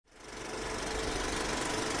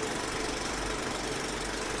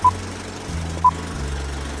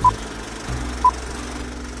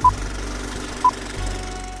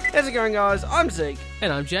How's it going, guys? I'm Zeke.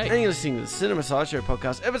 And I'm Jake. And you're listening to the Cinema Sideshow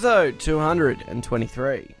podcast, episode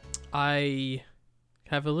 223. I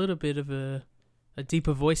have a little bit of a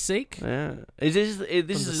deeper voice, Zeke. Yeah. This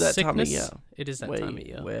is that time of year. It is that time of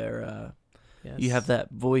year. Where Yes. you have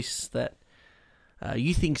that voice that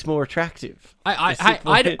you think's more attractive.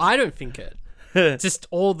 I don't think it. Just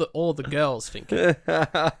all the girls think it.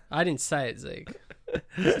 I didn't say it, Zeke.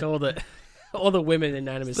 Just all the women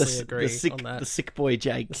unanimously agree on that. The sick boy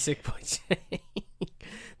Jake. The sick boy Jake.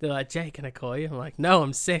 They're like, Jake, can I call you? I'm like, no,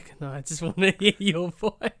 I'm sick. No, I just want to hear your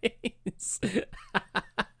voice.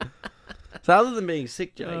 So other than being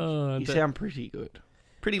sick, Jake, you sound pretty good.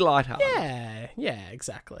 Pretty lighthearted. Yeah,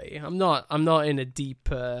 exactly. I'm not in a deep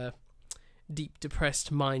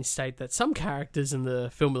depressed mind state that some characters in the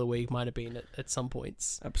film of the week might have been at some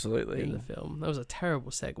points. Absolutely. In the film. That was a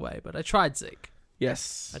terrible segue, but I tried, Zeke.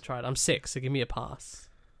 Yes. I tried. I'm sick, so give me a pass.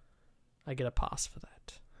 I get a pass for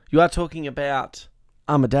that. You are talking about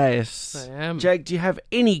Amadeus. I am. Jake, do you have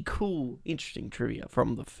any cool, interesting trivia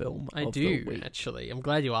from the film? I do, actually. I'm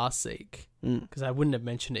glad you asked, Zeke, because I wouldn't have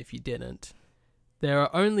mentioned it if you didn't. There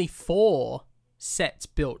are only 4 sets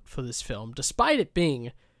built for this film, despite it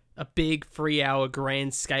being a big 3-hour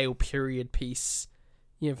grand scale period piece,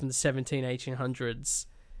 from the 1800s.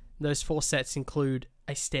 Those 4 sets include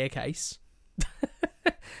a staircase,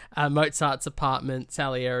 Mozart's apartment,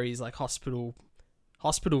 Salieri's hospital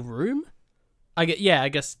room. I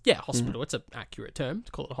guess hospital. It's an accurate term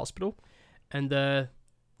to call it a hospital. And the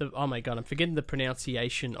oh my god, I'm forgetting the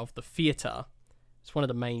pronunciation of the theater. It's one of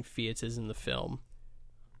the main theaters in the film.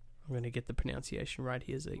 I'm going to get the pronunciation right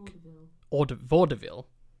here, Zeke. Vaudeville.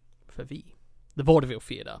 For V. The Vaudeville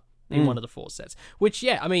Theatre in one of the 4 sets. Which,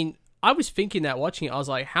 I was thinking that watching it, I was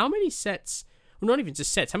like, how many sets, well, not even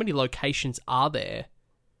just sets, how many locations are there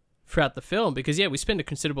throughout the film? Because, we spend a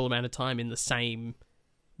considerable amount of time in the same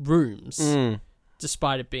rooms,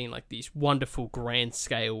 despite it being these wonderful grand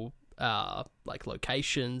scale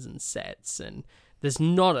locations and sets, and there's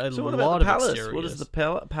not a so what lot about the of palace? exteriors. What does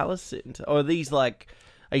the palace sit into? Or are these are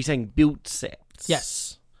you saying built sets?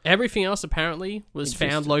 Yes. Everything else apparently was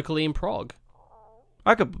found locally in Prague.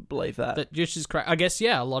 I could believe that. That just is correct. I guess,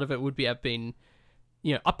 a lot of it would have been,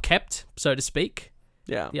 upkept, so to speak.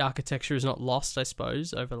 Yeah. The architecture is not lost, I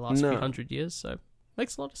suppose, over the last few hundred years, so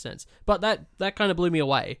makes a lot of sense. But that kind of blew me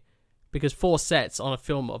away, because 4 sets on a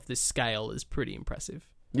film of this scale is pretty impressive.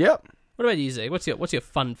 Yep. What about you, Zeke? What's your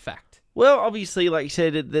fun fact? Well, obviously, like you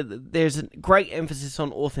said, there's a great emphasis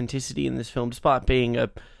on authenticity in this film, despite being a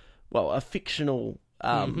fictional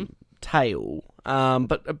tale.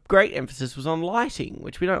 But a great emphasis was on lighting,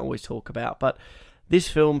 which we don't always talk about. But this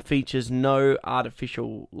film features no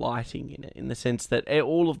artificial lighting in it, in the sense that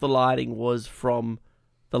all of the lighting was from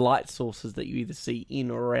the light sources that you either see in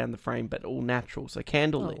or around the frame, but all natural. So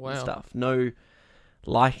candlelit and stuff. No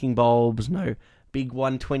lighting bulbs, no big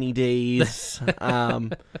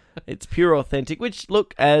 120Ds. It's pure authentic, which,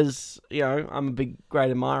 look, as, I'm a great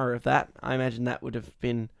admirer of that. I imagine that would have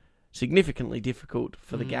been significantly difficult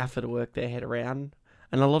for the gaffer to work their head around,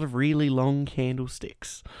 and a lot of really long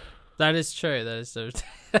candlesticks. That is true. That is a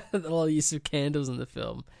lot of use of candles in the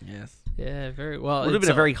film. Yes. Yeah, very well. Would have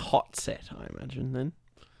been a very hot set, I imagine, then.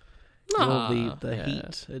 All the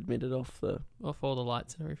heat admitted off all the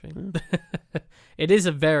lights and everything. It is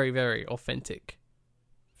a very, very authentic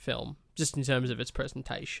film, just in terms of its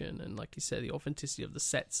presentation and, like you said, the authenticity of the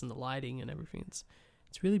sets and the lighting and everything. It's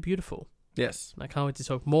really beautiful. Yes. I can't wait to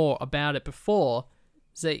talk more about it. Before,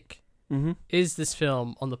 Zeke, is this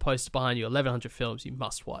film on the poster behind you 1100 films you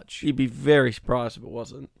must watch? You'd be very surprised if it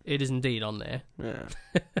wasn't. It is indeed on there. Yeah.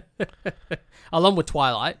 Along with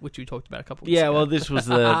Twilight, which we talked about a couple of weeks ago. Yeah, well, this was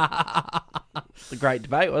the great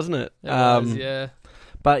debate, wasn't it? It was, yeah.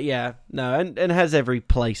 But yeah, no, and has every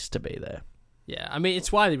place to be there. Yeah,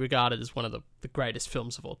 it's widely regarded as one of the greatest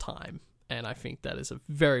films of all time, and I think that is a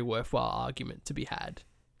very worthwhile argument to be had.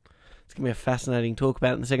 It's going to be a fascinating talk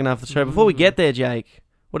about it in the second half of the show. Before we get there, Jake,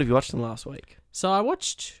 what have you watched in the last week? So I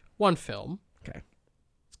watched one film. Okay.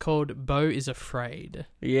 It's called Beau is Afraid.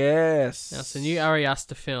 Yes. Now, it's a new Ari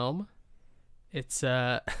Aster film. It's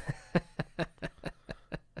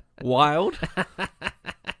wild.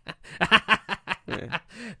 Yeah.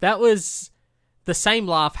 That was the same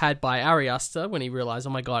laugh had by Ari Aster when he realized, oh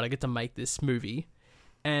my god, I get to make this movie.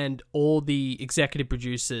 And all the executive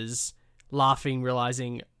producers laughing,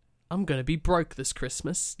 realizing, I'm going to be broke this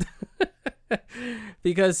Christmas.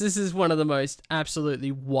 Because this is one of the most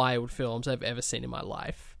absolutely wild films I've ever seen in my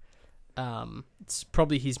life. It's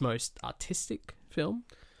probably his most artistic film.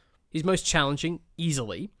 His most challenging,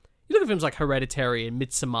 easily. You look at films like Hereditary and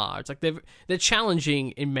Midsommar. It's like they're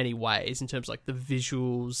challenging in many ways in terms of like the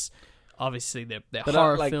visuals. Obviously, they're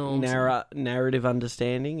horror films. Narrative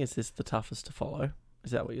understanding, is this the toughest to follow?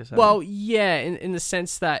 Is that what you're saying? Well, yeah, in the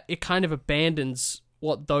sense that it kind of abandons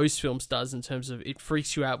what those films does in terms of it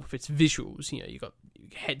freaks you out with its visuals. You got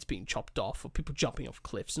heads being chopped off or people jumping off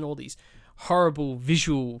cliffs and all these horrible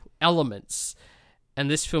visual elements. And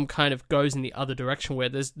this film kind of goes in the other direction where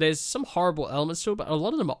there's some horrible elements to it, but a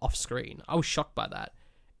lot of them are off screen. I was shocked by that.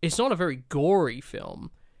 It's not a very gory film,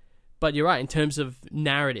 but you're right, in terms of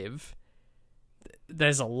narrative,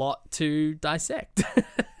 there's a lot to dissect.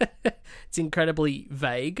 It's incredibly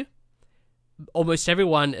vague. Almost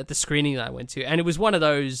everyone at the screening that I went to, and it was one of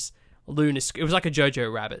those it was like a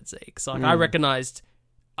Jojo Rabbit, Zeke. So I recognized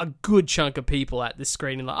a good chunk of people at this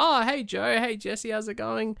screening, like, oh, hey Joe, hey Jesse, how's it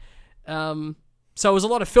going? So it was a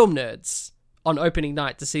lot of film nerds on opening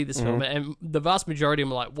night to see this film, and the vast majority of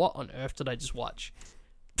them were like, what on earth did I just watch?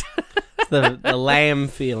 the Lamb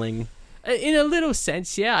feeling. In a little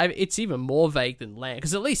sense, yeah. It's even more vague than Lamb,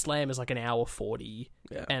 because at least Lamb is like an hour 40,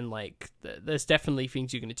 and like there's definitely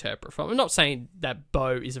things you can interpret from. I'm not saying that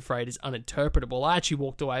Beau is Afraid is uninterpretable. I actually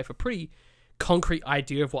walked away with a pretty concrete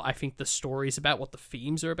idea of what I think the story is about, what the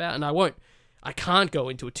themes are about, and I can't go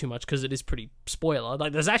into it too much because it is pretty spoiler.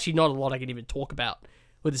 Like, there's actually not a lot I can even talk about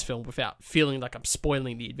with this film without feeling like I'm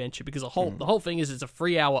spoiling the adventure, because the whole thing is it's a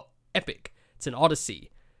 3-hour epic. It's an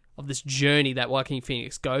odyssey of this journey that Joaquin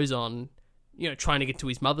Phoenix goes on, trying to get to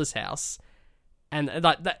his mother's house, and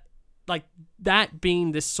that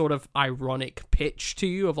being this sort of ironic pitch to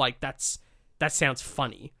you of like that sounds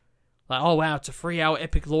funny, like, oh wow, it's a 3-hour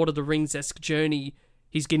epic Lord of the Rings-esque journey.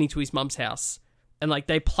 He's getting to his mum's house. And, like,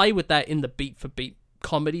 they play with that in the beat-for-beat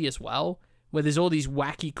comedy as well, where there's all these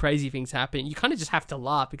wacky, crazy things happening. You kind of just have to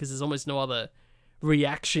laugh because there's almost no other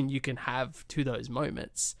reaction you can have to those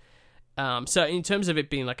moments. So in terms of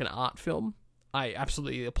it being, like, an art film, I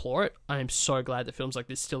absolutely applaud it. I am so glad that films like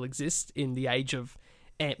this still exist in the age of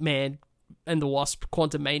Ant-Man and the Wasp,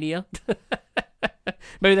 Quantumania.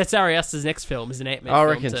 Maybe that's Ari Aster's next film, is an Ant-Man film. I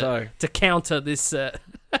reckon so. To counter this...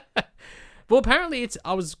 Well, apparently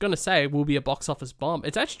I was going to say it will be a box office bomb.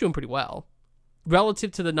 It's actually doing pretty well.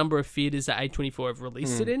 Relative to the number of theaters that A24 have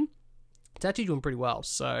released it in, it's actually doing pretty well.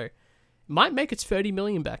 So, it might make its 30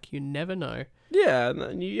 million back. You never know. Yeah,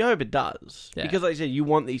 and you hope it does. Yeah. Because, like I said, you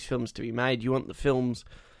want these films to be made. You want the films,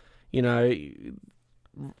 the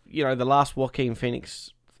last Joaquin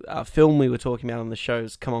Phoenix film we were talking about on the show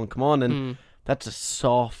is Come On, Come On, and that's a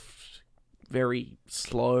soft, very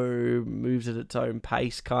slow, moves at its own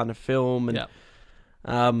pace kind of film.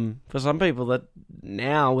 And for some people that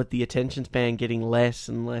now, with the attention span getting less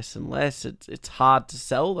and less and less, it's hard to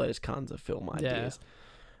sell those kinds of film ideas.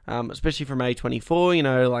 Especially from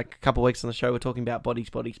A24, like a couple of weeks on the show, we're talking about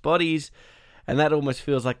bodies, and that almost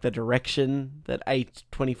feels like the direction that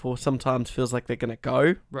A24 sometimes feels like they're going to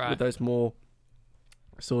go, with those more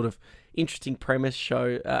sort of interesting premise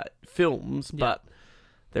films, but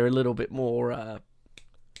they're a little bit more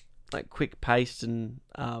like quick-paced and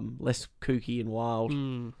less kooky and wild.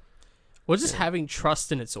 Well, just having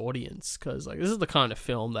trust in its audience, because like this is the kind of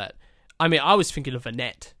film that, I was thinking of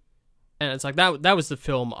Annette, and it's like that was the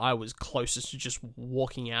film I was closest to just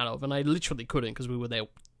walking out of, and I literally couldn't because we were there.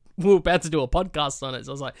 We were about to do a podcast on it,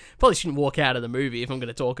 so I was like, probably shouldn't walk out of the movie if I'm going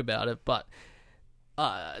to talk about it, but...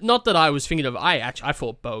 not that I was thinking of... I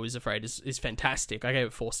thought Beau is Afraid is fantastic. I gave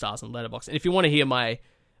it 4 stars on Letterboxd. And if you want to hear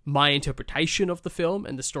my interpretation of the film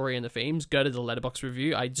and the story and the themes, go to the Letterboxd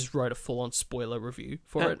review. I just wrote a full-on spoiler review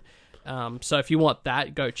for it. So if you want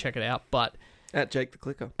that, go check it out. But at Jake the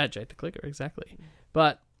Clicker. At Jake the Clicker, exactly.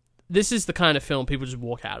 But this is the kind of film people just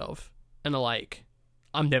walk out of and are like,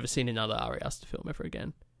 I'm never seeing another Ari Aster film ever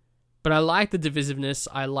again. But I like the divisiveness.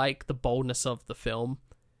 I like the boldness of the film.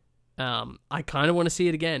 I kind of want to see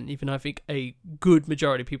it again, even though I think a good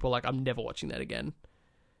majority of people are like, I'm never watching that again.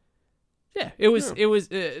 Yeah, it was.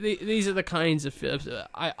 These are the kinds of films.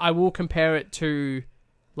 I will compare it to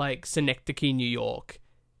like Synecdoche, New York,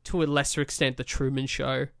 to a lesser extent, The Truman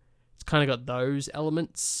Show. It's kind of got those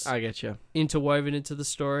elements. I get you. Interwoven into the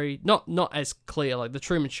story. Not as clear. Like The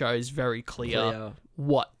Truman Show is very clear.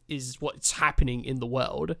 What's happening in the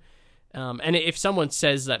world. And if someone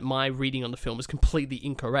says that my reading on the film is completely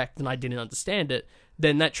incorrect and I didn't understand it,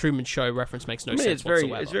 then that Truman Show reference makes no sense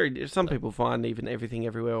whatsoever. It's very. Some people find even Everything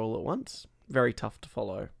Everywhere All at Once very tough to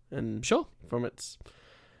follow, and from its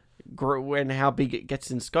and how big it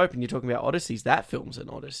gets in scope. And you're talking about Odysseys. That film's an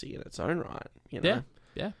Odyssey in its own right. Yeah.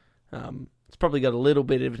 It's probably got a little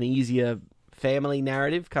bit of an easier family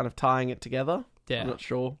narrative, kind of tying it together. Yeah. I'm not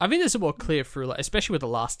sure. I think there's a more clear through, like, especially with the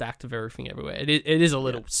last act of Everything Everywhere. It is a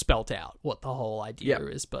little spelt out what the whole idea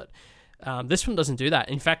is, but this one doesn't do that.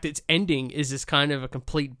 In fact, its ending is this kind of a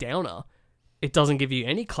complete downer. It doesn't give you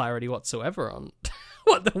any clarity whatsoever on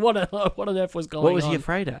what on earth was going on. What was he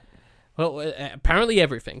afraid of? Well, apparently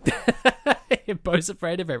everything. Bo's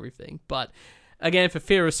afraid of everything. But again, for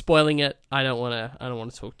fear of spoiling it, I don't want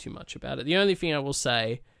to talk too much about it. The only thing I will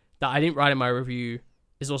say that I didn't write in my review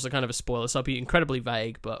is also kind of a spoiler, so I'll be incredibly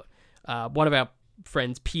vague. But one of our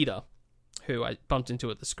friends, Peter, who I bumped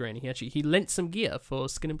into at the screening, he lent some gear for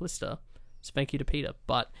Skin and Blister. So thank you to Peter.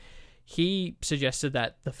 But he suggested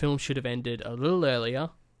that the film should have ended a little earlier.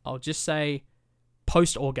 I'll just say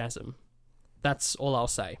post-orgasm. That's all I'll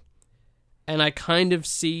say. And I kind of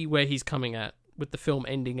see where he's coming at with the film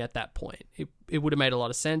ending at that point. It would have made a lot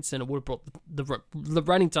of sense, and it would have brought the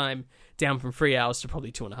running time down from 3 hours to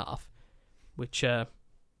probably 2.5. Which, I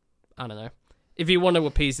don't know. If you want to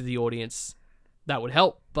appease the audience, that would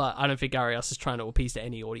help, but I don't think Arias is trying to appease to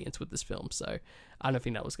any audience with this film, so I don't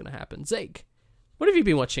think that was going to happen. Zeke, what have you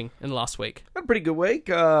been watching in the last week? Had a pretty good week.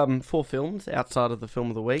 4 films outside of the film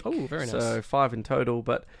of the week. Oh, very nice. So 5 in total.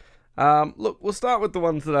 But look, we'll start with the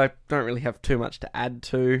ones that I don't really have too much to add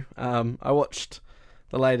to. I watched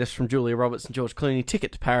the latest from Julia Roberts and George Clooney,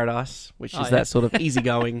 Ticket to Paradise, which is that sort of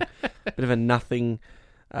easygoing, bit of a nothing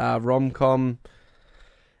rom-com.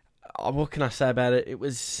 What can I say about it? It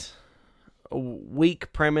was a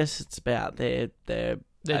weak premise. It's about their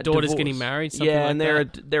daughter's divorce. Getting married. And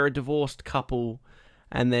they're a divorced couple,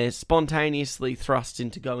 and they're spontaneously thrust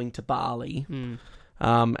into going to Bali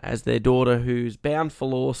as their daughter, who's bound for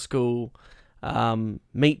law school,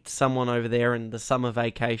 meets someone over there in the summer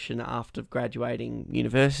vacation after graduating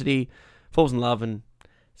university, falls in love, and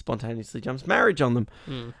spontaneously jumps marriage on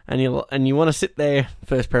them. And you want to sit there,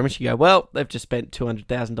 first premise, you go, well, they've just spent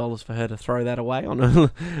 $200,000 for her to throw that away on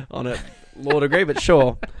a law degree, but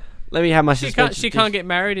sure. Let me have my suspension. She can't get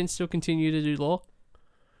married and still continue to do law?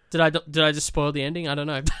 Did I just spoil the ending? I don't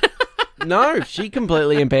know. No, she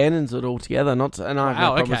completely abandons it altogether. And I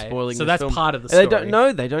have no problem spoiling so this that's film. part of the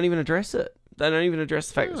story. They don't even address it. They don't even address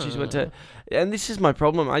the fact that she's went to... And this is my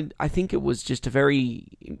problem. I think it was just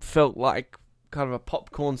felt like kind of a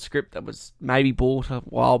popcorn script that was maybe bought a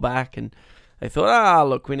while back, and they thought,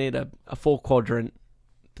 look, we need a 4-quadrant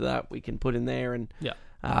that we can put in there and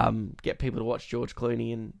get people to watch George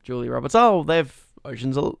Clooney and Julia Roberts. Oh, they've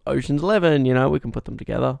Ocean's 11, we can put them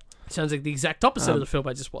together. Sounds like the exact opposite of the film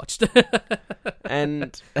I just watched.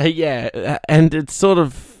 And and it's sort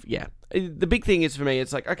of, the big thing is for me,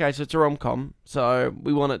 it's like, okay, so it's a rom-com, so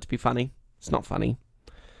we want it to be funny. It's not funny.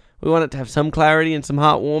 We want it to have some clarity and some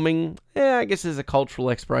heartwarming. Yeah, I guess there's a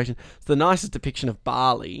cultural exploration. It's the nicest depiction of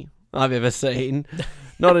Bali I've ever seen.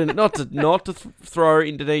 Not to throw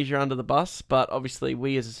Indonesia under the bus, but obviously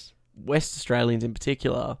we as West Australians in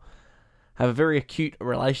particular have a very acute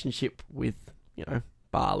relationship with,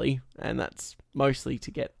 Bali, and that's mostly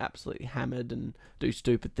to get absolutely hammered and do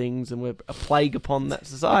stupid things, and we're a plague upon that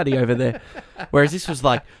society over there. Whereas this was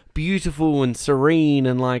like beautiful and serene,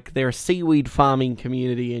 and like they're a seaweed farming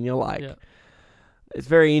community, and you're like, it's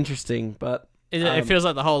very interesting, but it feels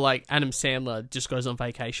like the whole like Adam Sandler just goes on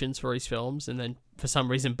vacations for his films, and then for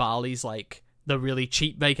some reason Bali's like the really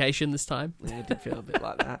cheap vacation this time. Yeah, it did feel a bit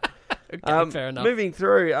like that. Okay, fair enough. Moving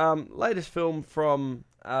through, latest film from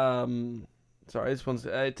this one's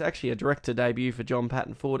it's actually a director debut for John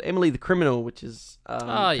Patton Ford, Emily the Criminal, which is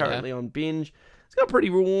currently on Binge. It's got a pretty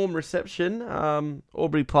warm reception.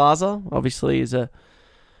 Aubrey Plaza obviously is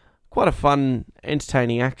quite a fun,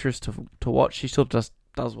 entertaining actress to watch. She sort of just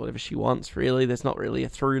does whatever she wants, really. There's not really a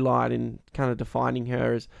through line in kind of defining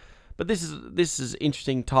her as. But this is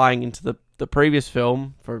interesting, tying into the previous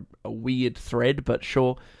film for a weird thread, but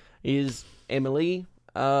sure, is Emily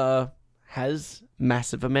has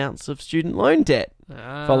massive amounts of student loan debt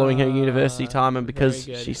following her university time, and because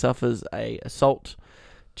she suffers a assault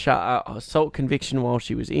conviction while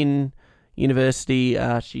she was in university,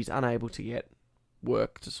 she's unable to get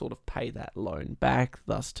work to sort of pay that loan back,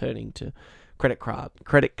 thus turning to credit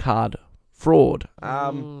card fraud.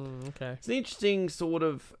 It's an interesting sort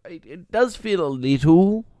of... It does feel a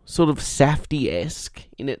little sort of Safdie-esque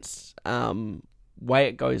in its way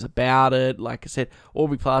it goes about it. Like I said,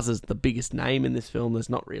 Aubrey Plaza's the biggest name in this film. There's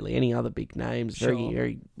not really any other big names. Sure. Very,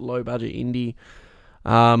 very low-budget indie.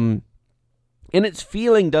 And its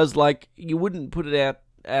feeling does, like... You wouldn't put it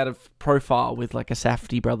out of profile with, like, a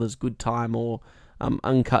Safdie Brothers Good Time or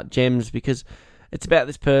Uncut Gems, because it's about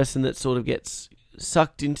this person that sort of gets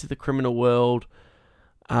sucked into the criminal world,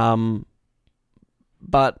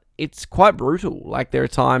 but it's quite brutal. Like, there are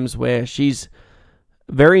times where she's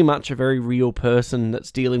very much a very real person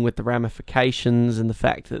that's dealing with the ramifications and the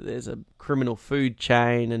fact that there's a criminal food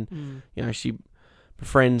chain, and she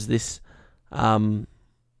befriends this. I'm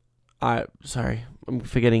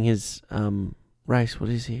forgetting his race. What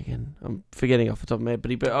is he again? I'm forgetting off the top of my head,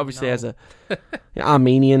 but he obviously has a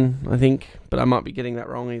Armenian, I think, but I might be getting that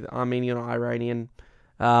wrong. Either Armenian or Iranian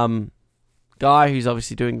guy who's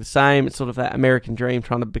obviously doing the same. It's sort of that American dream,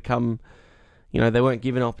 trying to become. They weren't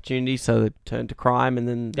given opportunities, so they turned to crime, and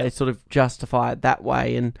then they sort of justify it that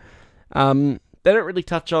way. And they don't really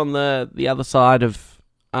touch on the other side of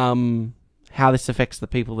how this affects the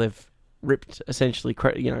people they've ripped, essentially,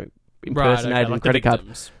 impersonated like credit card.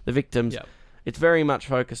 The victims. Yep. It's very much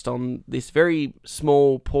focused on this very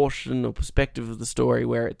small portion or perspective of the story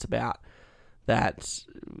where it's about that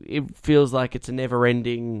it feels like it's a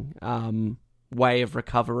never-ending way of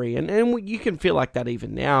recovery. And you can feel like that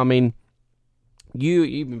even now. I mean,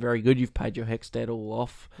 you've been very good. You've paid your HECS debt all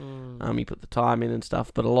off. You put the time in and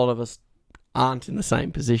stuff, but a lot of us aren't in the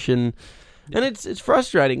same position. And it's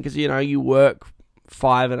frustrating because, you work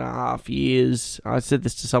 5.5 years. I said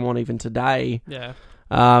this to someone even today. Yeah.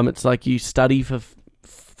 It's like you study for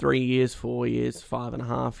 3 years, 4 years,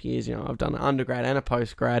 5.5 years. I've done an undergrad and a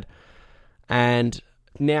postgrad, and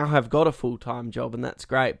now have got a full-time job, and that's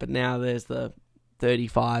great. But now there's the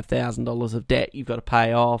 $35,000 of debt you've got to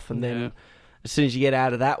pay off, and then as soon as you get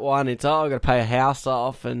out of that one, it's, I've got to pay a house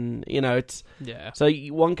off, and, it's... Yeah. So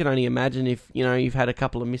one can only imagine if, you've had a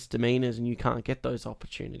couple of misdemeanors and you can't get those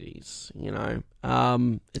opportunities,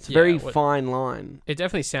 It's a very fine line. It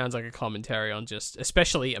definitely sounds like a commentary on just,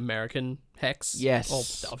 especially American HECS. Yes,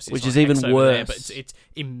 well, which is even worse. There, but it's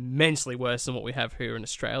immensely worse than what we have here in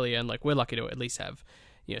Australia, and, we're lucky to at least have,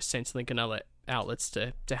 Centrelink and other outlets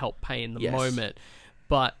to help pay in the moment.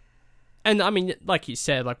 But... And, I mean, like you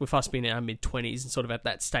said, with us being in our mid-20s and sort of at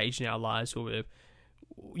that stage in our lives where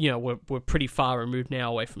we're pretty far removed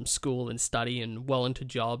now away from school and study and well into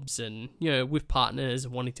jobs and, with partners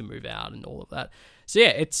and wanting to move out and all of that. So, yeah,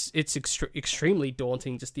 it's extremely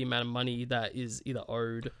daunting, just the amount of money that is either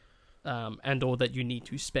owed and or that you need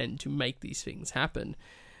to spend to make these things happen.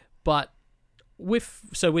 But... With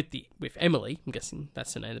Emily, I'm guessing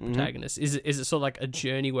that's the name of the protagonist. Is it sort of like a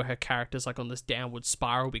journey where her character's on this downward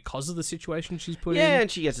spiral because of the situation she's put in? Yeah, and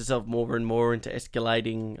she gets herself more and more into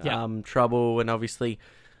escalating trouble, and obviously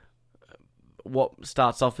what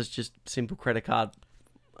starts off as just simple credit card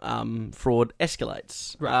fraud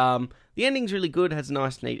escalates. Right. The ending's really good, has a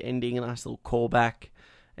nice neat ending, a nice little callback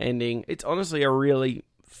ending. It's honestly a really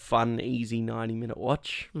fun, easy 90-minute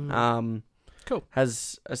watch. Cool.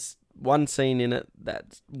 Has one scene in it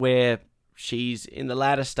that's where she's in the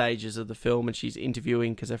latter stages of the film and she's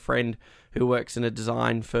interviewing because her friend who works in a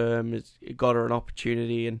design firm has got her an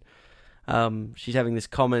opportunity, and she's having this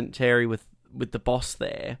commentary with the boss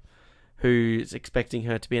there who's expecting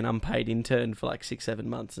her to be an unpaid intern for 6-7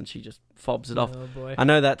 months, and she just fobs it off. Oh boy. I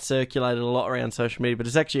know that circulated a lot around social media, but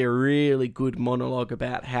it's actually a really good monologue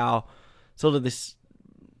about how sort of this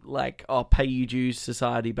pay you dues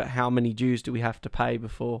society, but how many dues do we have to pay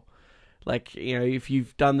before... if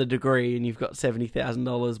you've done the degree and you've got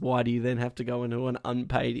 $70,000, why do you then have to go into an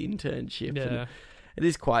unpaid internship? Yeah. And it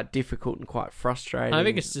is quite difficult and quite frustrating. I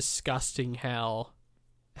think it's disgusting how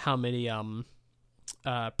many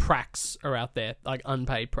pracs are out there,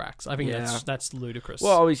 unpaid pracs. I think that's ludicrous.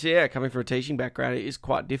 Well, obviously, coming from a teaching background, it is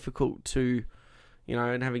quite difficult to,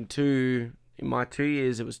 and having in my 2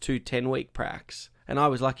 years, it was 2 10-week pracs. And I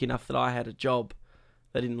was lucky enough that I had a job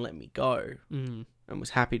that didn't let me go. And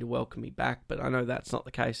was happy to welcome me back, but I know that's not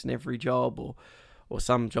the case in every job, or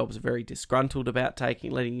some jobs are very disgruntled about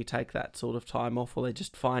letting you take that sort of time off, or they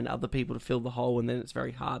just find other people to fill the hole, and then it's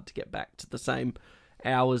very hard to get back to the same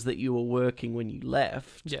hours that you were working when you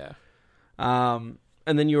left. Yeah. And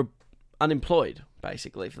then you're unemployed,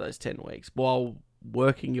 basically, for those 10 weeks, while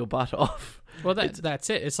working your butt off. Well, that's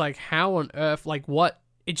it. It's how on earth, what...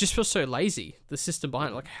 It just feels so lazy, the system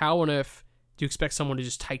behind it. How on earth do you expect someone to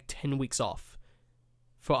just take 10 weeks off?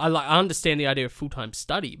 I understand the idea of full-time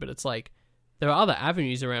study, but it's there are other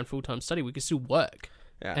avenues around full-time study. We can still work.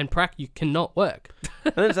 Yeah. And you cannot work.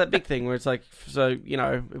 And then it's that big thing where it's if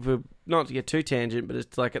we're not to get too tangent, but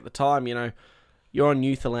it's at the time, you're on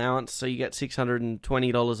youth allowance, so you get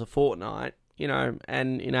 $620 a fortnight,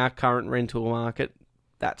 and in our current rental market,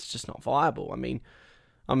 that's just not viable. I mean,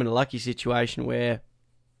 I'm in a lucky situation where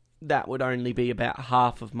that would only be about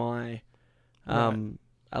half of my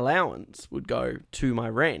allowance would go to my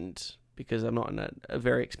rent because I'm not in a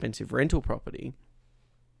very expensive rental property.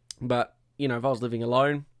 But, if I was living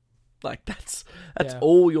alone, that's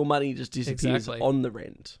all your money just disappears on the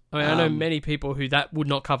rent. I mean, I know many people who that would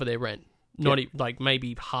not cover their rent. not like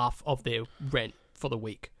maybe half of their rent for the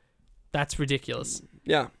week. That's ridiculous.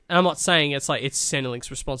 Yeah. And I'm not saying it's like it's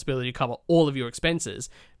Centrelink's responsibility to cover all of your expenses,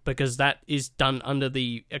 because that is done under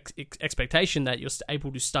the expectation that you're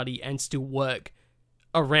able to study and still work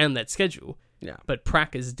around that schedule. Yeah. But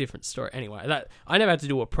prac is a different story. Anyway, that I never had to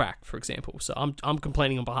do a prac, for example, so I'm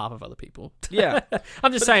complaining on behalf of other people. Yeah.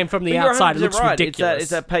 I'm just saying from the outside it looks ridiculous.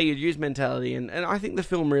 It's that pay your dues mentality, and I think the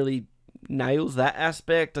film really nails that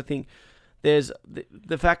aspect. I think there's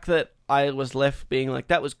the fact that I was left being like,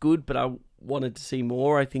 that was good, but I wanted to see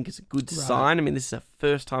more, I think is a good sign. I mean, this is a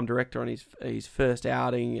first-time director on his first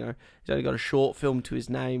outing. You know, he's only got a short film to his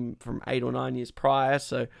name from 8 or 9 years prior,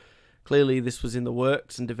 so clearly this was in the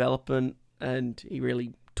works and development, and he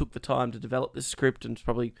really took the time to develop this script and was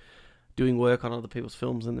probably doing work on other people's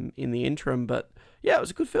films in the interim. But yeah, it was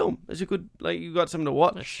a good film. It's a good, like, you got something to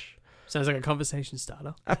watch. Sounds like a conversation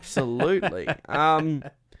starter. Absolutely.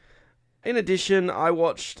 In addition, I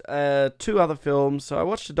watched 2 other films. So I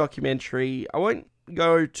watched a documentary. I won't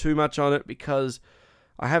go too much on it because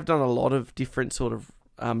I have done a lot of different sort of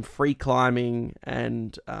free climbing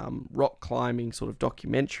and rock climbing sort of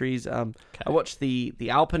documentaries. I watched the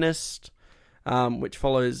Alpinist, which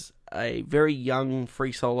follows a very young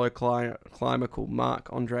free solo climber called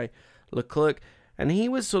Marc-Andre Leclerc. And he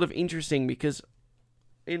was sort of interesting because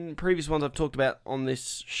in previous ones I've talked about on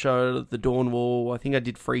this show, The Dawn Wall, I think I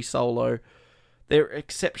did Free Solo. They're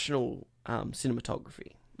exceptional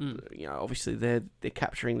cinematography. You know, obviously they're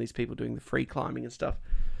capturing these people doing the free climbing and stuff.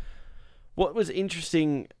 What was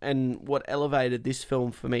interesting and what elevated this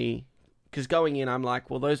film for me, because going in I'm like,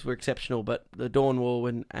 well, those were exceptional, but The Dawn Wall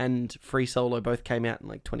and Free Solo both came out in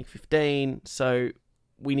like 2015, so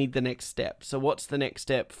we need the next step. So what's the next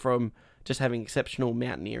step from just having exceptional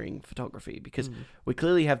mountaineering photography? Because we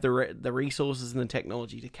clearly have the resources and the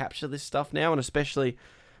technology to capture this stuff now, and especially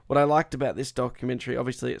what I liked about this documentary,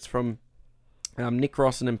 obviously it's from Nick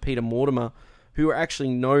Rosson and Peter Mortimer, who are actually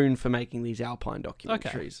known for making these alpine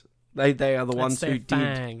documentaries. Okay. They are the ones who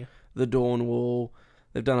did The Dawn Wall.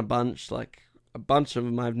 They've done a bunch of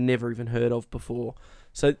them I've never even heard of before.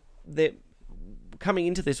 So they're coming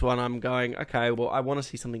into this one, I'm going, okay, well, I want to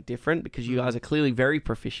see something different because you guys are clearly very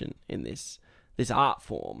proficient in this art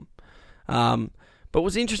form. But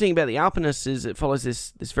what's interesting about The Alpinist is it follows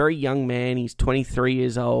this very young man. He's 23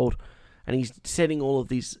 years old, and he's setting all of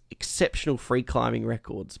these exceptional free climbing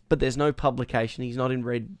records. But there's no publication. He's not in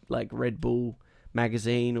Red Bull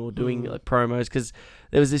magazine or doing like promos, because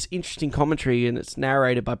there was this interesting commentary, and it's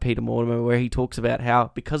narrated by Peter Mortimer, where he talks about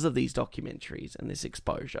how because of these documentaries and this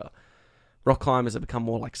exposure, rock climbers have become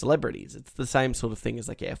more like celebrities. It's the same sort of thing as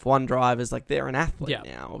like F1 drivers. Like, they're an athlete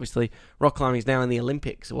now. Obviously, rock climbing is now in the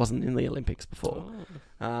Olympics. It wasn't in the Olympics before.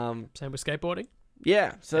 Same with skateboarding?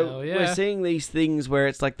 Yeah. So we're seeing these things where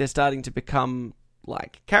it's like they're starting to become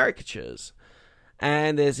like caricatures.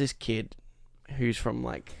 And there's this kid who's from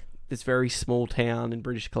like this very small town in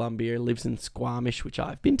British Columbia, lives in Squamish, which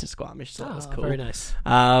I've been to Squamish, so that was cool. Very nice.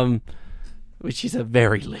 Which is a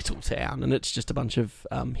very little town, and it's just a bunch of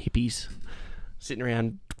hippies sitting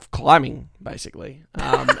around climbing, basically.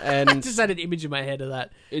 And I just had an image in my head of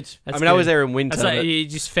that. I was there in winter. It's like you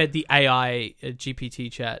just fed the AI GPT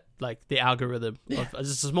chat, like the algorithm of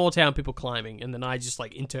it's a small town, people climbing, and then I just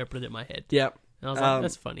like interpreted it in my head. Yep. And I was like,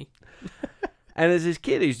 that's funny. And there's this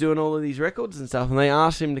kid who's doing all of these records and stuff, and they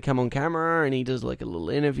ask him to come on camera, and he does like a little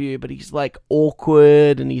interview, but he's like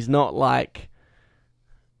awkward, and he's not like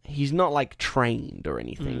trained or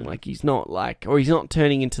anything. Like, he's not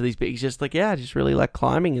turning into these, but he's just like, I just really like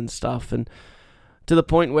climbing and stuff. And to the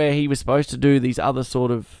point where he was supposed to do these other sort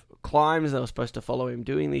of climbs, they were supposed to follow him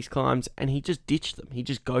doing these climbs, and he just ditched them. He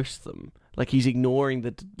just ghosts them. Like, he's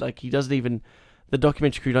ignoring he doesn't even, the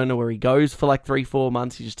documentary crew don't know where he goes for like 3-4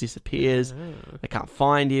 months. He just disappears. They can't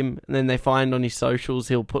find him. And then they find on his socials,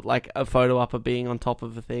 he'll put like a photo up of being on top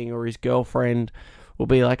of a thing, or his girlfriend will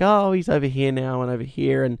be like, oh, he's over here now and over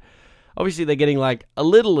here. And obviously they're getting like a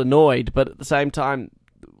little annoyed, but at the same time,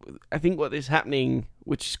 I think what is happening,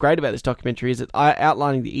 which is great about this documentary, is that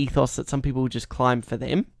outlining the ethos that some people just climb for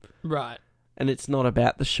them. Right. And it's not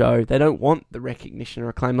about the show. They don't want the recognition or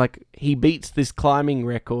acclaim. Like, he beats this climbing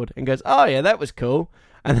record and goes, oh yeah, that was cool.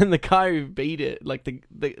 And then the guy who beat it, like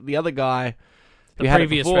the other guy who had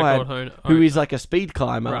previous it record beforehand, who is like a speed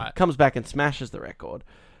climber, comes back and smashes the record.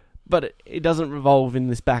 But it doesn't revolve in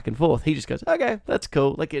this back and forth. He just goes, okay, that's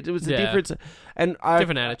cool. Like, it was a difference. And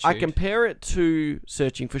different attitude. I compare it to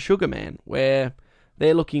Searching for Sugar Man, where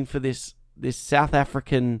they're looking for this South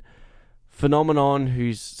African phenomenon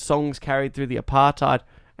whose songs carried through the apartheid,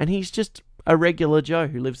 and he's just a regular Joe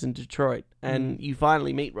who lives in Detroit. And you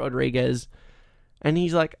finally meet Rodriguez, And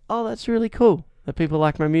he's like, oh, that's really cool that people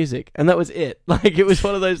like my music. And that was it. Like, it was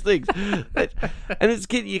one of those things.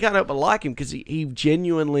 And you can't help but like him because he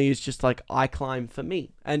genuinely is just like, I climb for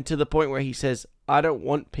me. And to the point where he says, I don't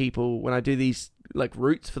want people, when I do these like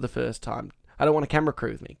routes for the first time, I don't want a camera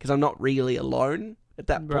crew with me because I'm not really alone at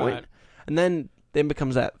that point. Right. And then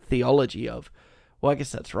becomes that theology of, well, I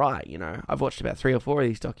guess that's right. You know, I've watched about 3 or 4 of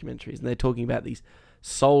these documentaries and they're talking about these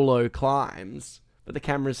solo climbs, but the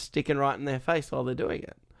camera's sticking right in their face while they're doing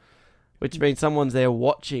it. Which means someone's there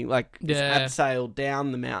watching, like, abseil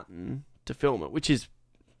down the mountain to film it, which is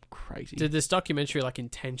crazy. Did this documentary, like,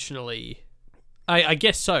 intentionally... I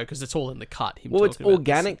guess so, because it's all in the cut. Well, it's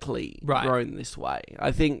organically grown this way.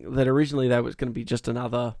 I think that originally that was going to be just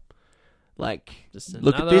another... Like,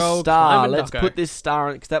 look at this star. Let's put this star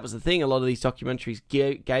on it. Because that was the thing. A lot of these documentaries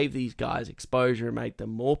gave these guys exposure and made them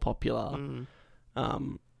more popular.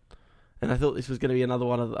 And I thought this was going to be another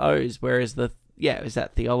one of those. Whereas it was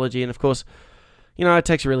that theology. And of course, you know, it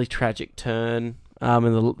takes a really tragic turn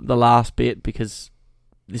in the last bit because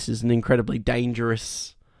this is an incredibly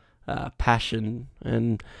dangerous passion.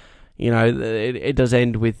 And, you know, it does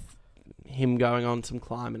end with him going on some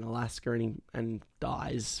climb in Alaska and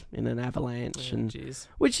dies in an avalanche,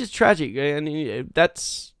 which is tragic. And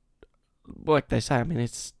that's like they say. I mean,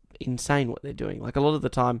 it's insane what they're doing. Like a lot of the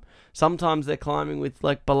time, sometimes they're climbing with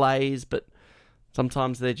like belays, but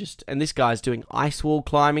sometimes they're just. And this guy's doing ice wall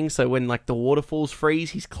climbing. So when like the waterfalls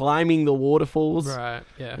freeze, he's climbing the waterfalls. Right.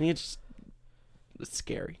 Yeah. And it's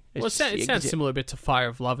scary. It sounds similar a bit to Fire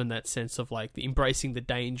of Love in that sense of like embracing the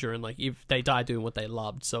danger and like if they die doing what they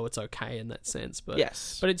loved, so it's okay in that sense. But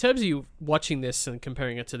yes. But in terms of you watching this and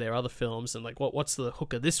comparing it to their other films and like what's the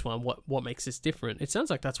hook of this one? What makes this different? It sounds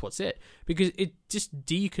like that's what's it because it just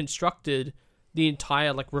deconstructed the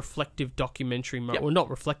entire like reflective documentary mode, or not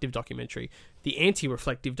reflective documentary, the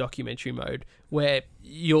anti-reflective documentary mode where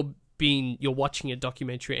you're watching a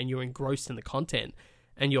documentary and you're engrossed in the content.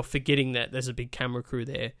 And you're forgetting that there's a big camera crew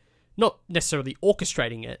there, not necessarily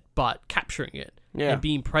orchestrating it, but capturing it and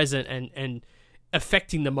being present and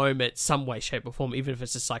affecting the moment some way, shape, or form, even if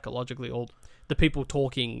it's just psychologically. Or the people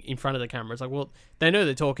talking in front of the camera, it's like, well, they know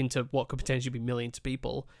they're talking to what could potentially be millions of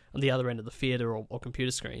people on the other end of the theater or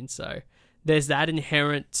computer screen. So there's that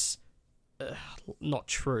inherent, not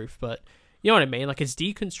truth, but you know what I mean? Like it's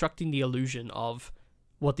deconstructing the illusion of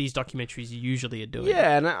what these documentaries usually are doing.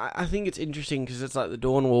 Yeah, and I think it's interesting because it's like the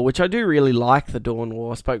Dawn Wall, which I do really like the Dawn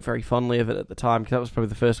Wall. I spoke very fondly of it at the time because that was probably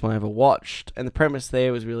the first one I ever watched. And the premise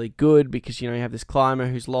there was really good because, you know, you have this climber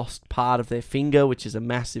who's lost part of their finger, which is a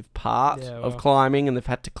massive part of climbing, and they've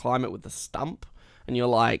had to climb it with a stump. And you're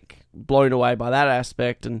like blown away by that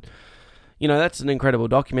aspect. And, you know, that's an incredible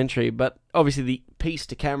documentary. But obviously the piece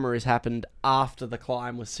to camera has happened after the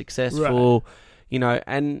climb was successful, you know,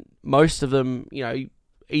 and most of them, you know,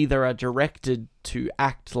 either are directed to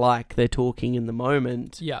act like they're talking in the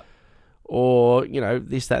moment, or you know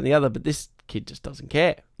this, that, and the other. But this kid just doesn't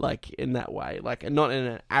care, like in that way, like and not in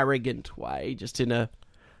an arrogant way, just in a.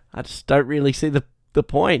 I just don't really see the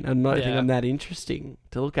point. I don't think I'm that interesting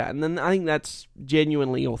to look at, and then I think that's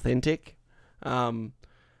genuinely authentic. The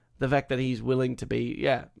fact that he's willing to be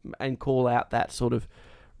and call out that sort of.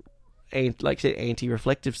 And like I said,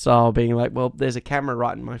 anti-reflective style, being like, well, there's a camera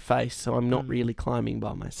right in my face, so I'm not really climbing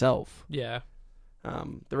by myself. Yeah.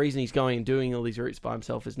 The reason he's going and doing all these routes by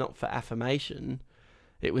himself is not for affirmation.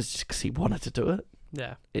 It was just because he wanted to do it.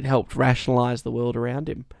 Yeah. It helped rationalise the world around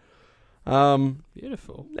him.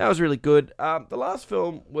 Beautiful. That was really good. The last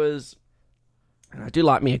film was... And I do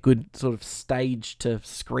like me a good sort of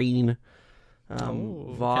stage-to-screen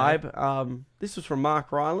vibe. Okay. This was from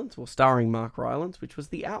Mark Rylance, or starring Mark Rylance, which was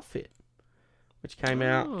The Outfit, which came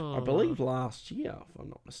out, I believe, last year, if I'm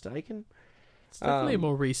not mistaken. It's definitely a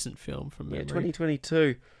more recent film from memory. Yeah,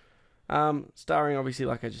 2022. Starring, obviously,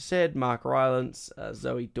 like I just said, Mark Rylance,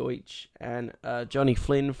 Zoe Deutsch, and Johnny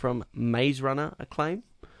Flynn from Maze Runner acclaim.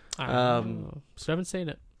 Still haven't seen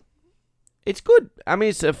it. It's good. I mean,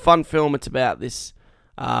 it's a fun film. It's about this...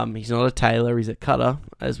 he's not a tailor, he's a cutter,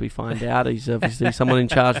 as we find out. He's obviously someone in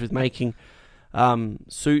charge with making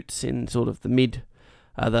suits in sort of the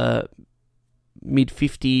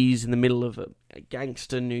mid-50s, in the middle of a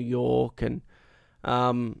gangster New York, and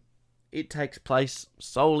it takes place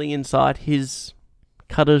solely inside his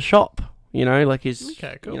cutter's shop, you know, like his,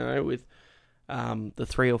 cool. You know, with the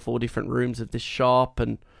 3 or 4 different rooms of this shop,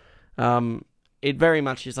 and it very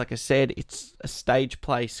much is, like I said, it's a stage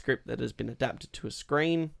play script that has been adapted to a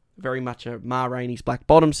screen. Very much a Ma Rainey's Black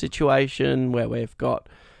Bottom situation, where we've got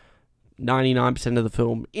 99% of the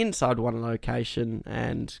film inside one location,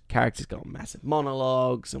 and characters go on massive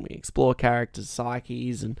monologues, and we explore characters'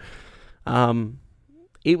 psyches, and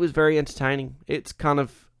it was very entertaining. It's kind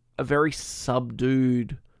of a very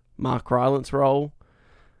subdued Mark Rylance role.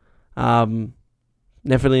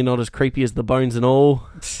 Definitely not as creepy as the Bones and All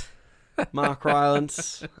Mark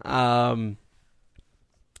Rylance.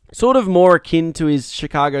 Sort of more akin to his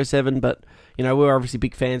Chicago 7, but, you know, we're obviously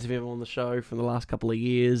big fans of him on the show for the last couple of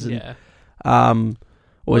years. And, Yeah.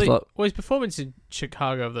 always His performance in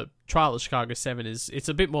Chicago, the trial of Chicago 7, it's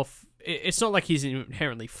a bit more... It's not like he's an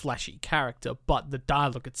inherently flashy character, but the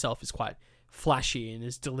dialogue itself is quite flashy and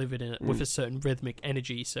is delivered in with a certain rhythmic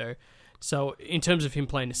energy. So in terms of him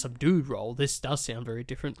playing a subdued role, this does sound very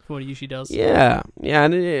different from what he usually does. Yeah,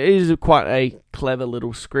 and it is quite a clever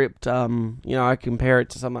little script. You know, I compare it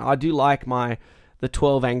to something. I do like the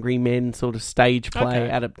 12 Angry Men sort of stage play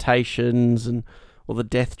adaptations and all the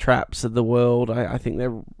death traps of the world. I think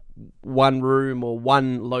they're one room or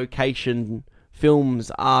one location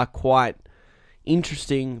films are quite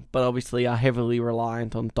interesting, but obviously are heavily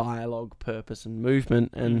reliant on dialogue, purpose, and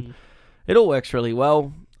movement, and it all works really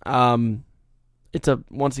well. It's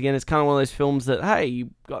once again, it's kind of one of those films that, hey, you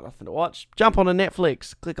got nothing to watch, jump on a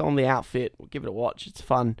Netflix, click on The Outfit, give it a watch. It's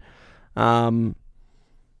fun. I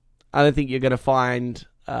don't think you're going to find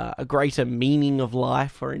a greater meaning of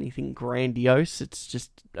life or anything grandiose. It's just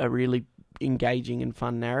a really engaging and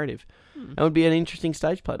fun narrative. It would be an interesting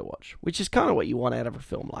stage play to watch, which is kind of what you want out of a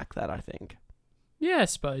film like that, I think. Yeah, I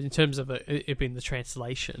suppose, in terms of it being the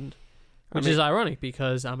translation, which is ironic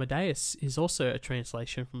because Amadeus is also a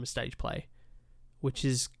translation from a stage play, which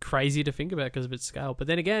is crazy to think about because of its scale. But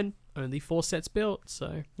then again, only 4 sets built,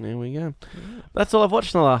 so... There we go. Yeah. That's all I've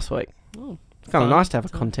watched in the last week. Oh, it's kind of nice to have a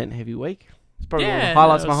content-heavy week. It's probably one of the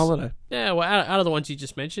highlights of my holiday. Yeah, well, out of the ones you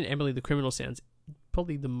just mentioned, Emily the Criminal sounds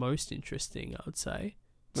probably the most interesting, I would say.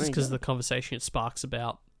 Just because of the conversation it sparks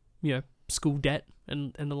about, you know, school debt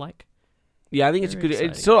and the like. Yeah, I think it's good.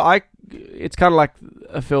 It's it's kind of like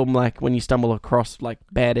a film like when you stumble across like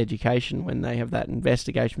Bad Education, when they have that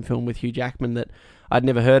investigation film with Hugh Jackman that I'd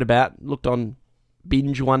never heard about. Looked on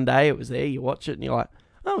Binge one day, it was there. You watch it and you're like,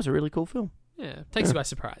 oh, it was a really cool film. Yeah, takes you by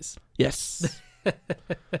surprise. Yes.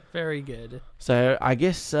 Very good. So I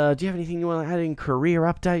guess, do you have anything you want to add in career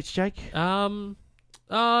updates, Jake?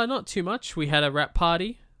 Not too much. We had a rap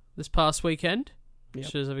party this past weekend,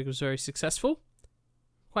 which I think was very successful.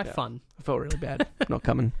 Quite fun. I felt really bad not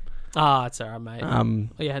coming. It's alright, mate.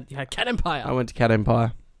 You had Cat Empire. I went to Cat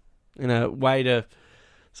Empire in a way to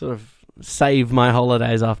sort of save my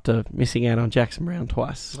holidays after missing out on Jackson Brown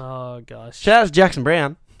twice. Oh, gosh. Shout out to Jackson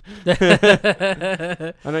Brown.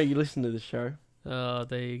 I know you listen to the show. Oh,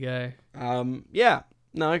 there you go. Yeah.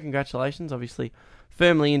 No, congratulations. Obviously,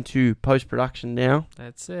 firmly into post-production now.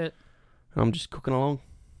 That's it. I'm just cooking along.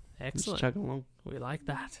 Excellent. Just chugging along. We like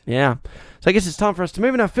that. Yeah. So I guess it's time for us to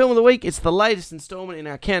move in our film of the week. It's the latest installment in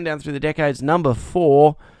our countdown through the decades, number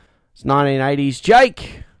 4. It's 1980s.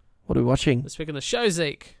 Jake, what are we watching? This week on the show,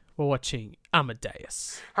 Zeke, we're watching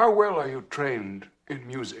Amadeus. How well are you trained in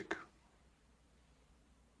music?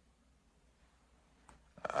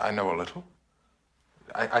 I know a little.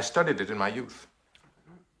 I studied it in my youth.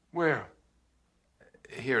 Where?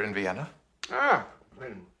 Here in Vienna. Ah,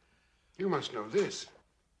 then you must know this.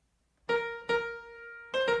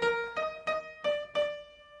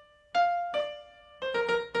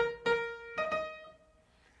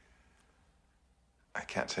 I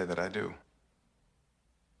can't say that I do.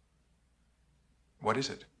 What is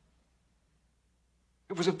it?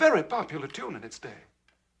 It was a very popular tune in its day.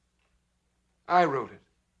 I wrote it.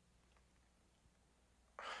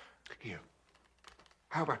 Here.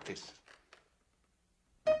 How about this?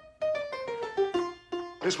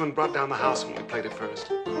 This one brought down the house when we played it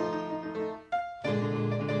first.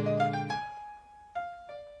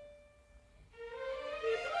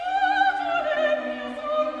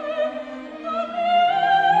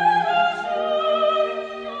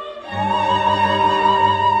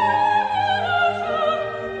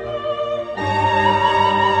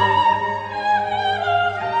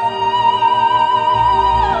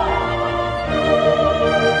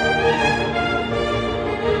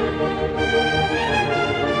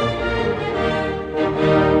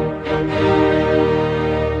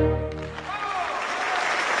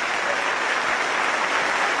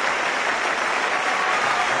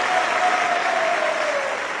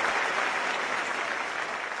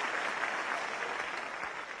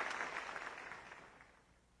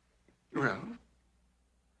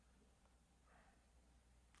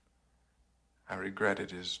 I regret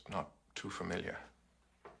it is not too familiar.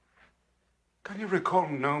 Can you recall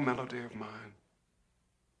no melody of mine?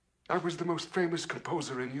 I was the most famous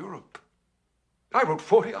composer in Europe. I wrote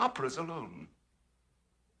 40 operas alone.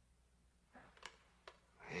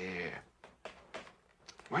 Here.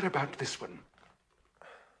 What about this one?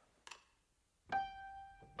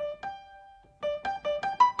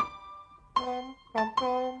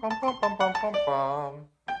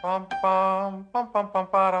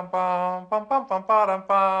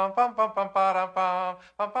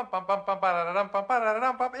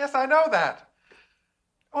 Yes, I know that.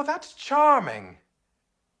 Oh, that's charming.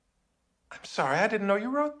 I'm sorry, I didn't know you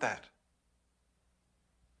wrote that.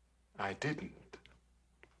 I didn't.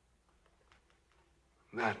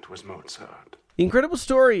 That was Mozart. The incredible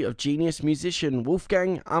story of genius musician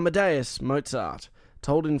Wolfgang Amadeus Mozart,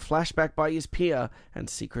 told in flashback by his peer and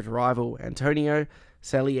secret rival Antonio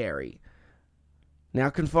Salieri, now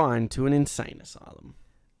confined to an insane asylum.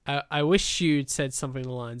 I wish you'd said something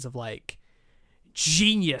along the lines of like,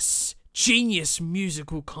 genius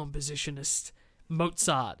musical compositionist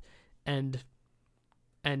Mozart and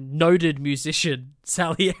noted musician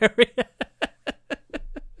Salieri.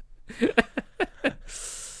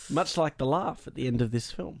 Much like the laugh at the end of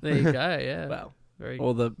this film. There you go, yeah. Well, very...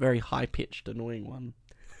 or the very high-pitched, annoying one.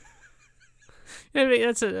 Yeah, I mean,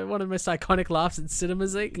 that's one of the most iconic laughs in cinema,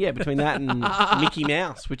 Zeke. Yeah, between that and Mickey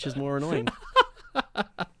Mouse, which is more annoying.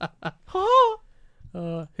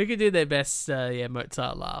 Who could do their best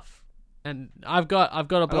Mozart laugh? And I've got a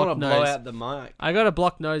blocked nose. I want to blow out the mic. I got a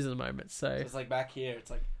blocked nose at the moment, so It's like back here,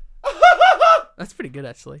 it's like... that's pretty good,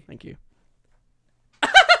 actually. Thank you.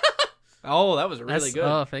 Oh, that was really good.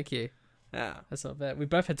 Oh, thank you. Yeah. That's not bad. We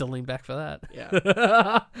both had to lean back for that. Yeah.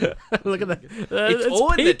 Look at that. It's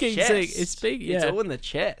all in the peaking, chest. Zeke. It's peaking, yeah. It's all in the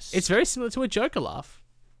chest. It's very similar to a Joker laugh.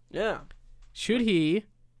 Yeah. Should he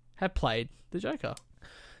have played the Joker?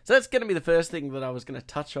 So that's going to be the first thing that I was going to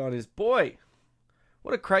touch on is, boy,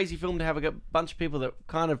 what a crazy film to have a bunch of people that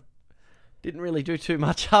kind of didn't really do too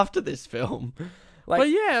much after this film. Well,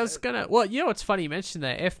 yeah, I was going to... Well, you know what's funny? You mentioned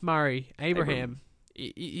that F. Murray Abraham...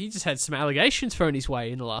 He just had some allegations thrown his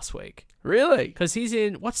way in the last week. Really? Because he's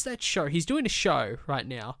in... What's that show? He's doing a show right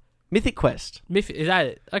now. Mythic Quest. Is that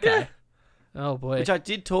it? Okay. Yeah. Oh, boy. Which I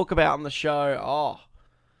did talk about on the show, I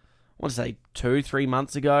want to say 2-3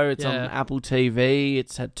 months ago. It's on Apple TV.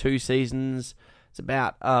 It's had 2 seasons. It's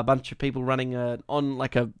about a bunch of people running on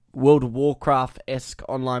like a World of Warcraft-esque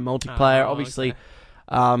online multiplayer. Obviously,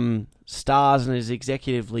 stars and is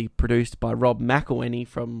executively produced by Rob McElhenney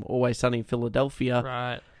from Always Sunny in Philadelphia.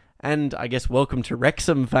 Right. And I guess welcome to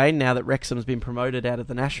Wrexham fame now that Wrexham's been promoted out of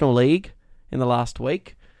the National League in the last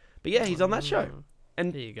week. But yeah, he's on that show.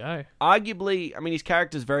 And there you go. Arguably, I mean, his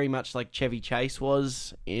character's very much like Chevy Chase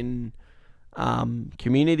was in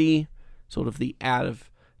Community, sort of the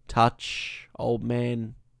out-of-touch old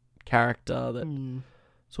man character that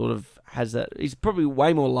sort of has that... He's probably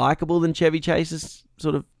way more likable than Chevy Chase's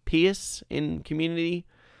sort of Pierce in Community.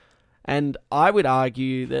 And I would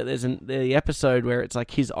argue that there's the episode where it's like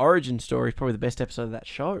his origin story is probably the best episode of that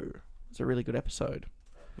show. It's a really good episode.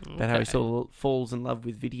 About how he sort of falls in love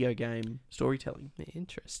with video game storytelling.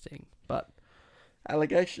 Interesting. But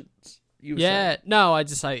allegations. No, I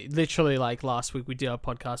literally like last week we did our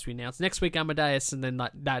podcast, we announced next week Amadeus, and then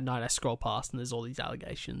that night I scroll past and there's all these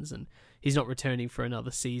allegations and he's not returning for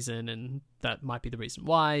another season and that might be the reason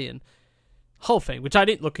why, and whole thing, which I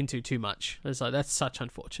didn't look into too much. It's like, that's such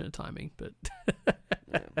unfortunate timing, but...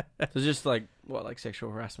 So just like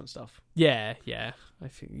sexual harassment stuff. Yeah. I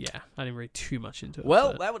think, I didn't read too much into it.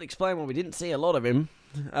 Well, that would explain why we didn't see a lot of him.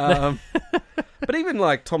 But even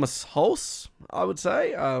like Thomas Hulse, I would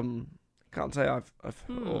say, can't say I've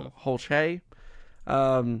or Holshay.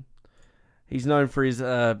 He's known for his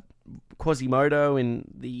Quasimodo in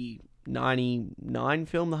the 1999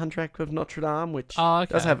 film, The Hunchback of Notre Dame, which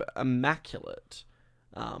does have immaculate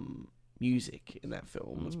music in that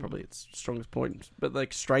film. That's probably its strongest point. But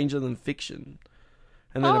like Stranger Than Fiction,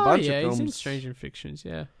 and then a bunch of films. He's in Stranger Than Fictions,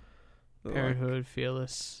 yeah. Parenthood,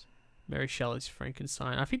 Fearless, Mary Shelley's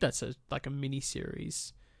Frankenstein. I think that's a mini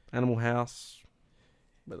series. Animal House,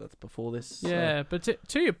 but that's before this. Yeah, but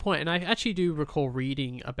to your point, and I actually do recall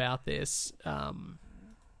reading about this.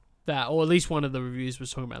 That, or at least one of the reviews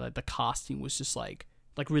was talking about, like, the casting was just like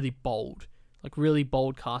really bold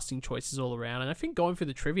casting choices all around. And I think going through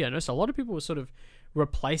the trivia, I noticed a lot of people were sort of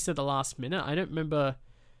replaced at the last minute. I don't remember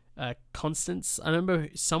Constance. I remember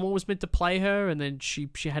someone was meant to play her, and then she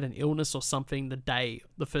had an illness or something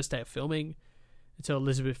the first day of filming, until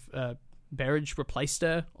Elizabeth Berridge replaced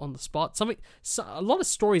her on the spot. A lot of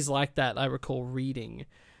stories like that I recall reading,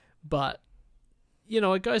 but.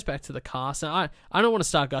 It goes back to the cast. And I don't want to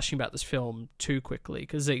start gushing about this film too quickly,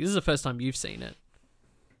 because this is the first time you've seen it.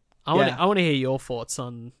 I want to hear your thoughts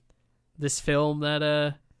on this film. That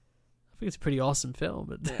I think it's a pretty awesome film.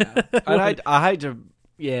 But I hate to.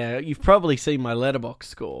 Yeah, you've probably seen my Letterboxd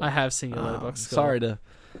score. I have seen your Letterboxd score. Sorry to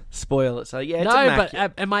spoil it. So yeah, it's No,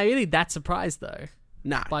 immaculate. but am I really that surprised though?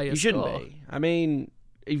 No, by your you shouldn't score. be. I mean,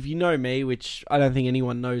 if you know me, which I don't think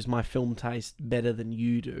anyone knows my film taste better than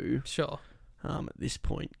you do. Sure. At this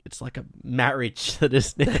point, it's like a marriage that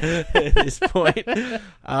is at this point.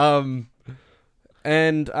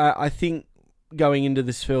 And I think going into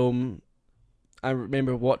this film, I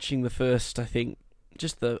remember watching the first, I think,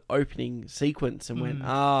 just the opening sequence and went,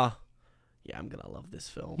 yeah, I'm going to love this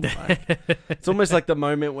film. Like, it's almost like the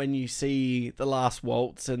moment when you see The Last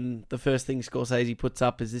Waltz and the first thing Scorsese puts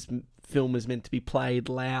up is this film is meant to be played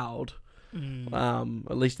loud.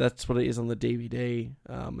 At least that's what it is on the DVD.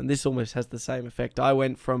 And this almost has the same effect. I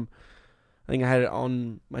went from, I think I had it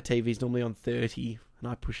on, my TV's normally on 30, and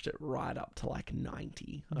I pushed it right up to like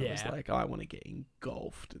 90. I was like, I want to get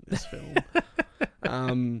engulfed in this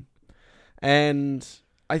film. And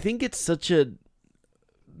I think it's such a,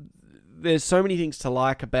 there's so many things to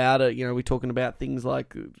like about it. You know, we're talking about things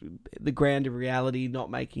like the ground of reality, not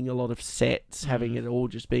making a lot of sets, having it all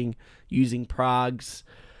just being using Prague's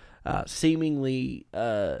seemingly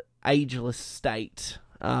ageless state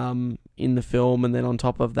in the film, and then on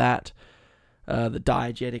top of that, the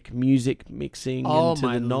diegetic music mixing into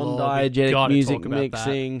the non-diegetic music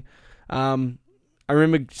mixing. I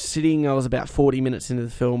remember I was about 40 minutes into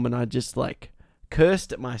the film, and I just like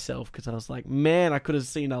cursed at myself because I was like, man, I could have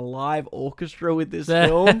seen a live orchestra with this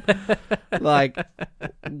film. Like,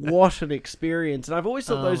 what an experience. And I've always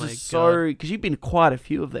thought those are so, because you've been to quite a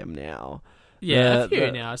few of them now. Yeah, a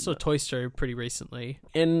few now. I saw Toy Story pretty recently.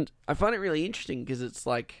 And I find it really interesting because it's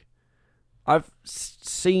like, I've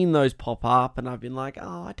seen those pop up and I've been like,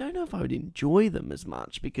 oh, I don't know if I would enjoy them as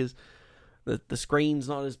much because the screen's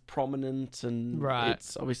not as prominent and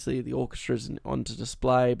it's obviously the orchestra's on to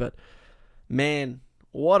display, but man,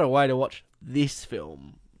 what a way to watch this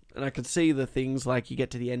film. And I could see the things like you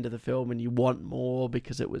get to the end of the film and you want more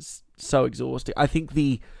because it was so exhausting. I think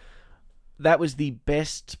that was the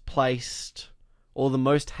best placed or the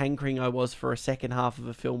most hankering I was for a second half of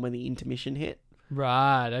a film when the intermission hit.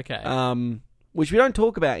 Right, okay. Which we don't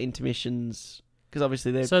talk about intermissions because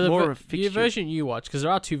obviously they're more of a fixture. The version you watch, because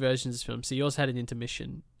there are two versions of this film, so yours had an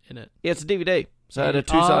intermission in it. Yeah, it's a DVD. So I had a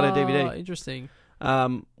two-sided DVD. Interesting.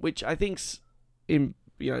 Which I think's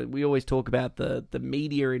we always talk about the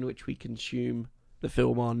media in which we consume the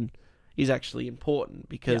film on is actually important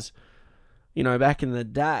because, back in the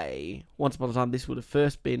day, once upon a time, this would have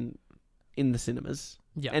first been in the cinemas.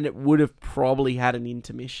 Yeah. And it would have probably had an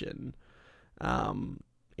intermission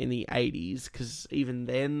in the 80s because even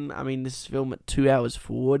then, I mean, this film at 2 hours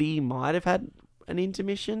 40 might have had an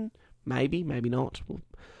intermission. Maybe not.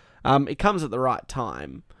 It comes at the right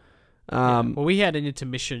time. Well, we had an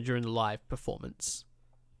intermission during the live performance.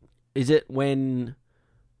 Is it when...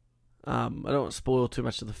 I don't want to spoil too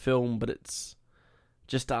much of the film, but it's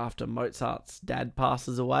just after Mozart's dad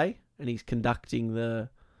passes away and he's conducting the...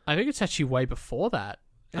 I think it's actually way before that.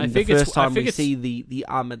 And I think the first time we see the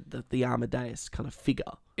Amadeus kind of figure.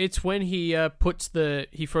 It's when he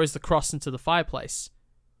he throws the cross into the fireplace,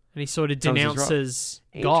 and he sort of denounces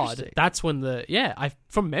God. That's when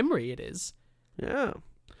from memory it is. Yeah,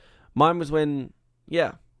 mine was when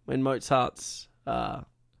Mozart's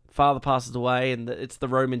father passes away, and it's the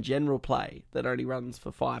Roman general play that only runs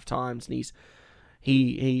for 5 times, and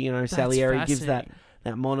he Salieri gives that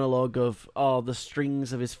monologue of, the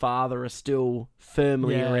strings of his father are still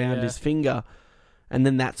firmly around his finger. And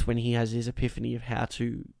then that's when he has his epiphany of how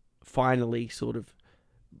to finally sort of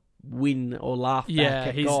win or laugh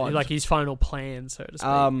back at God. Like his final plan, so to speak.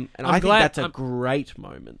 And I think that's a great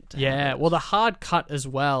moment. Well, the hard cut as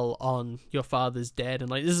well on Your Father's Dead. And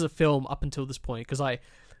like, this is a film up until this point, because I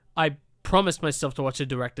promised myself to watch a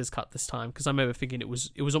director's cut this time, because I remember thinking it was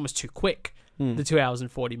almost too quick, the 2 hours and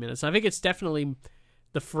 40 minutes. And I think it's definitely...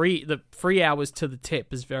 The 3 hours to the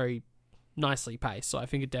tip is very nicely paced, so I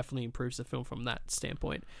think it definitely improves the film from that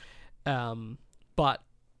standpoint. But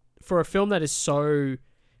for a film that is so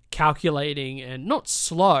calculating and not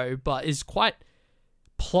slow, but is quite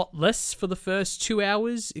plotless for the first 2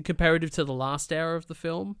 hours comparative to the last hour of the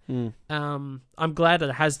film, I'm glad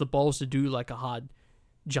it has the balls to do like a hard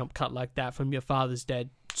jump cut like that from Your Father's Dead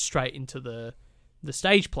straight into the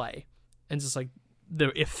stage play, and just like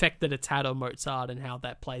the effect that it's had on Mozart and how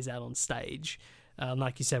that plays out on stage,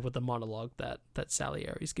 like you said with the monologue that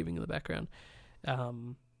Salieri is giving in the background.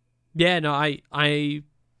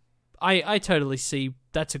 I totally see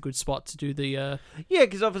that's a good spot to do the.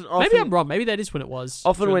 Because often maybe I'm wrong. Maybe that is when it was.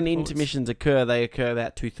 Often when intermissions occur, they occur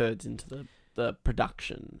about 2/3 into the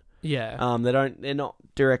production. Yeah. They're not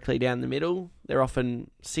directly down the middle. They're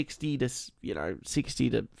often 60 to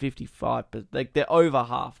 55, but they're over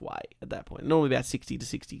halfway at that point. Normally about 60 to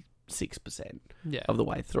 66% of the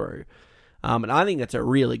way through. And I think that's a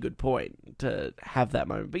really good point to have that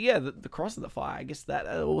moment. But yeah, the cross of the fire, I guess that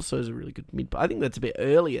also is a really good mid. I think that's a bit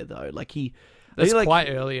earlier though. That's quite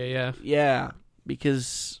earlier, yeah. Yeah,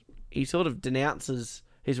 because he sort of denounces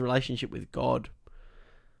his relationship with God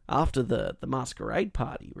after the masquerade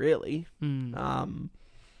party, really.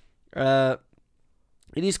 It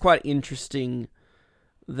is quite interesting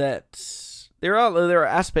that there are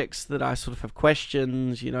aspects that I sort of have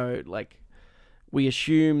questions, we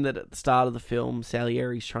assume that at the start of the film,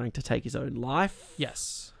 Salieri's trying to take his own life.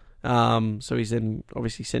 Yes. So he's then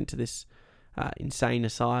obviously sent to this insane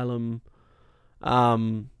asylum,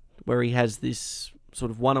 where he has this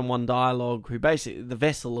sort of one-on-one dialogue. Who basically the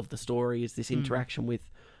vessel of the story is this interaction with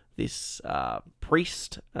this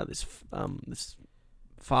priest, this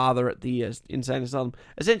father at the insane asylum,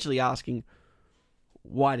 essentially asking,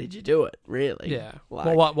 why did you do it, really? Yeah.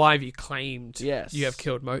 Why have you claimed you have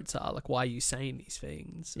killed Mozart? Why are you saying these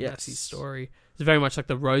things? And that's his story. It's very much like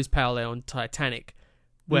the Rose parallel on Titanic,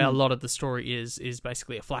 where a lot of the story is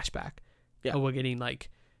basically a flashback. Yeah. We're getting,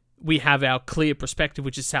 we have our clear perspective,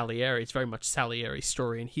 which is Salieri. It's very much Salieri's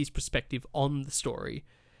story and his perspective on the story.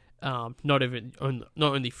 Not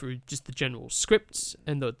only through just the general scripts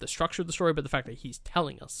and the structure of the story, but the fact that he's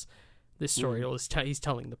telling us this story, or he's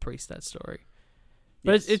telling the priest that story.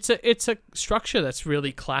 But it's a structure that's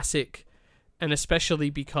really classic, and especially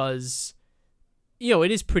because,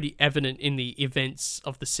 it is pretty evident in the events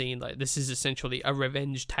of the scene. This is essentially a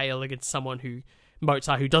revenge tale against someone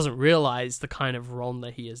Mozart, who doesn't realize the kind of wrong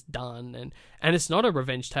that he has done, and it's not a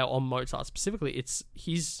revenge tale on Mozart specifically.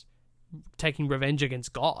 He's taking revenge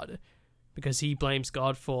against God, because he blames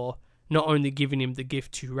God for not only giving him the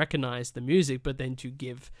gift to recognize the music, but then to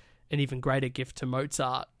give an even greater gift to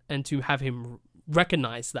Mozart and to have him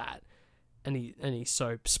recognize that, and he's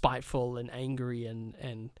so spiteful and angry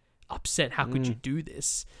and upset. How could you do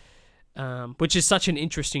this? Which is such an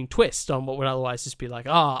interesting twist on what would otherwise just be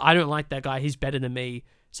I don't like that guy, he's better than me,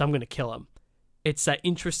 so I'm going to kill him. It's that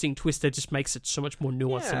interesting twist that just makes it so much more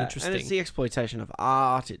nuanced and interesting. And it's the exploitation of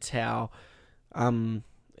art. It's how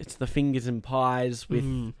it's the fingers and pies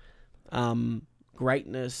with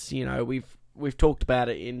greatness. We've talked about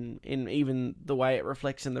it in even the way it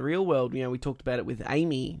reflects in the real world. We talked about it with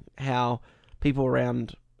Amy, how people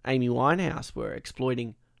around Amy Winehouse were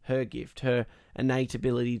exploiting her gift, her innate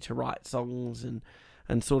ability to write songs,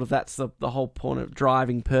 and sort of that's the whole point of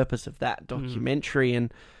driving purpose of that documentary.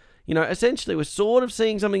 And, essentially we're sort of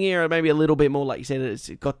seeing something here, maybe a little bit more, like you said, it's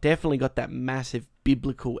definitely got that massive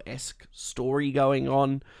biblical-esque story going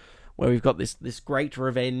on, where we've got this great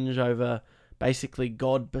revenge over basically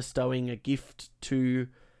God bestowing a gift to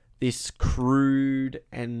this crude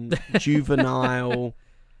and juvenile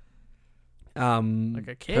like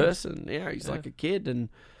a kid person. He's like a kid, and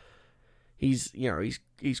he's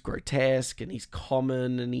grotesque and he's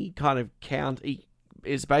common, and he kind of he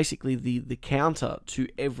is basically the counter to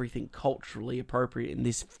everything culturally appropriate in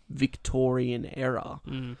this Victorian era.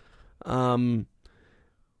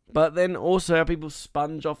 But then also how people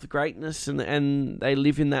sponge off the greatness, and they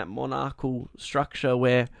live in that monarchical structure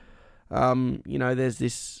where, there's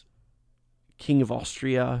this King of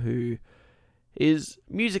Austria who is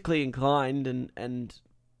musically inclined and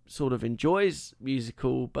sort of enjoys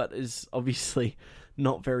musical, but is obviously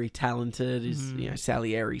not very talented.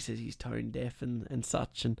 Salieri says he's tone deaf and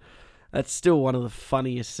such, and that's still one of the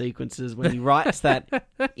funniest sequences when he writes that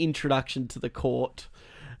introduction to the court.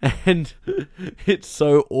 And it's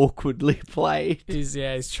so awkwardly played. He's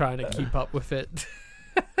trying to keep up with it.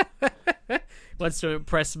 Wants to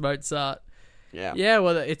impress Mozart. Yeah.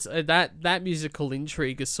 Well, it's that musical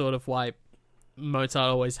intrigue is sort of why Mozart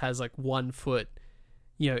always has one foot,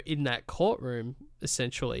 in that courtroom.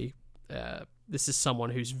 Essentially, this is someone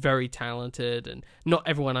who's very talented, and not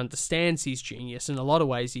everyone understands his genius. In a lot of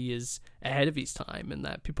ways, he is ahead of his time, and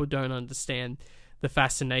that people don't understand the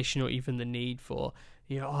fascination or even the need for.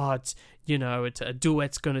 It's a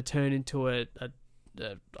duet's going to turn into a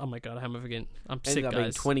oh my god, how am I forgetting? I'm sick, guys.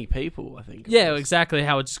 Being 20 people, I think. Yeah, exactly.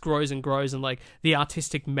 How it just grows and grows, and the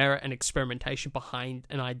artistic merit and experimentation behind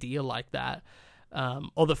an idea like that,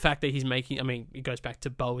 or the fact that he's making. It goes back to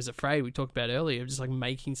Beau is Afraid we talked about earlier, just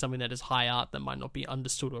making something that is high art that might not be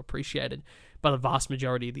understood or appreciated by the vast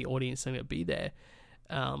majority of the audience that will be there.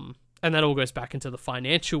 And that all goes back into the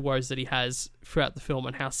financial woes that he has throughout the film,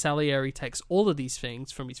 and how Salieri takes all of these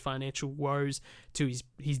things, from his financial woes to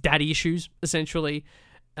his daddy issues, essentially,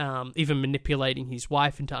 even manipulating his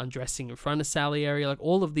wife into undressing in front of Salieri. Like,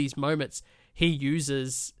 all of these moments he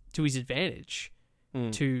uses to his advantage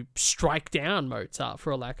to strike down Mozart,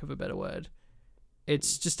 for a lack of a better word.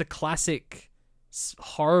 It's just a classic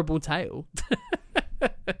horrible tale.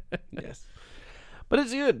 Yes. But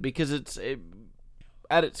it's good because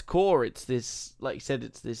at its core, it's this, like you said,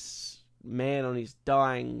 it's this man on his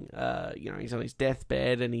dying, he's on his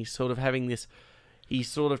deathbed, and he's sort of having this, he's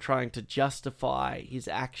sort of trying to justify his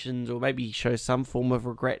actions, or maybe he shows some form of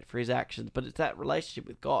regret for his actions, but it's that relationship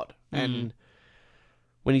with God. And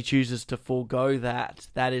when he chooses to forego that,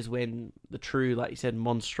 that is when the true, like you said,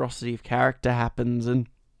 monstrosity of character happens. And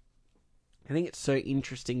I think it's so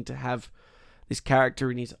interesting to have this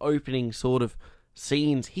character in his opening sort of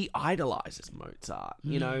scenes. He idolizes Mozart.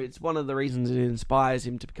 It's one of the reasons it inspires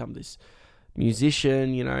him to become this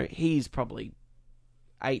musician. He's probably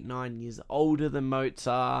 8-9 years older than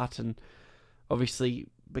Mozart, and obviously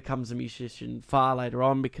becomes a musician far later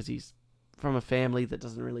on because he's from a family that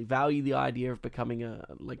doesn't really value the idea of becoming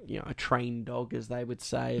a trained dog, as they would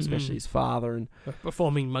say, especially his father and a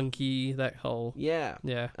performing monkey. That whole yeah.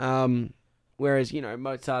 Whereas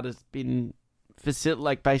Mozart has been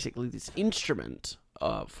basically this instrument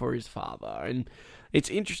for his father, and it's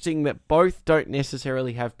interesting that both don't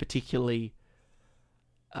necessarily have particularly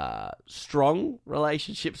strong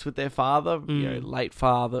relationships with their father. Late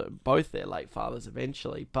father, both their late fathers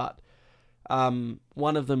eventually, but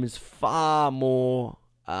one of them is far more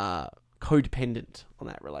codependent on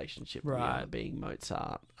that relationship, than the other being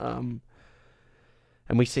Mozart. And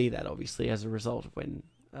we see that obviously as a result of when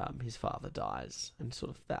his father dies, and sort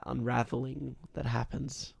of that unraveling that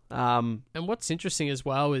happens. And what's interesting as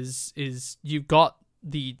well is you've got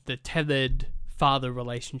the tethered father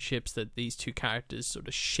relationships that these two characters sort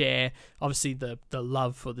of share. Obviously the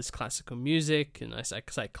love for this classical music, and I say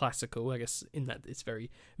classical, I guess, in that it's very,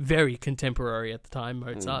 very contemporary at the time,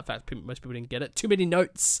 Mozart. In fact, most people didn't get it. Too many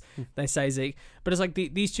notes, they say, Zeke. But it's like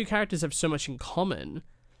these two characters have so much in common,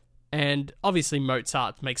 and obviously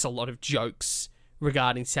Mozart makes a lot of jokes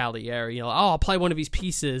regarding Salieri, I'll play one of his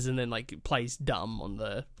pieces, and then plays dumb on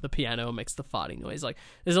the piano and makes the farting noise.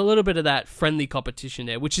 There's a little bit of that friendly competition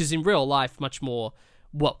there, which is in real life much more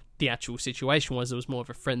what the actual situation was. It was more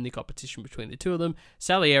of a friendly competition between the two of them.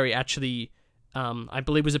 Salieri actually, I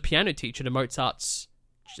believe, was a piano teacher to Mozart's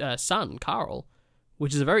son, Karl,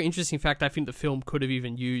 which is a very interesting fact I think the film could have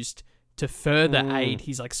even used to further aid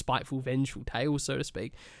his spiteful, vengeful tale, so to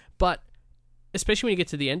speak. But especially when you get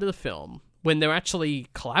to the end of the film, when they're actually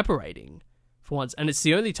collaborating for once, and it's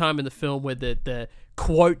the only time in the film where the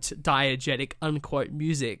quote diegetic unquote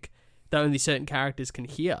music that only certain characters can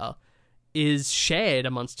hear is shared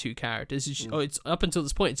amongst two characters. It's up until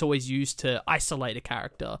this point, it's always used to isolate a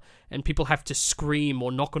character, and people have to scream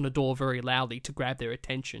or knock on a door very loudly to grab their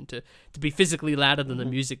attention, to be physically louder than the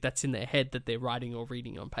music that's in their head that they're writing or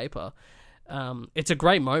reading on paper. It's a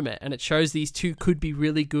great moment, and it shows these two could be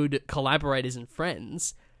really good collaborators and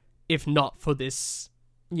friends, if not for this,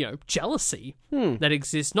 jealousy that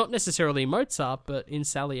exists, not necessarily in Mozart, but in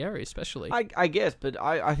Salieri especially. I guess, but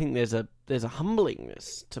I think there's a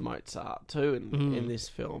humblingness to Mozart too in this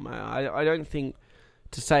film. I don't think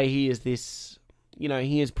to say he is this,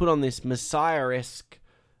 he is put on this messiah-esque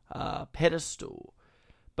pedestal,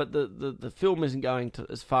 but the film isn't going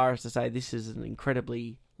as far as to say this is an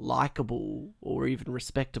incredibly likable or even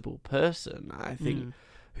respectable person, I think,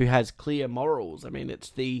 who has clear morals. I mean, it's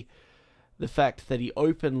the fact that he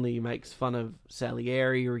openly makes fun of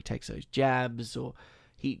Salieri, or he takes those jabs, or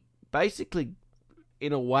he basically,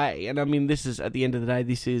 in a way, and I mean, this is, at the end of the day,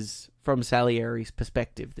 this is from Salieri's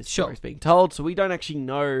perspective, this story is being told, so we don't actually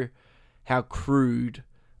know how crude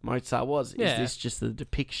Mozart was. Is this just the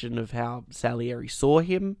depiction of how Salieri saw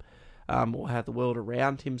him, or how the world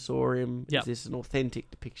around him saw him? Is this an authentic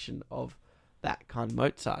depiction of that kind of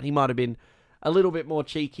Mozart? He might have been a little bit more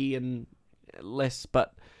cheeky and less,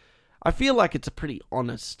 but I feel like it's a pretty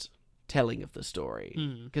honest telling of the story,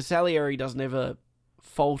 because Salieri doesn't ever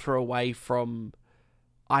falter away from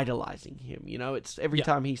idolizing him. It's every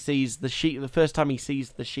time he sees the first time he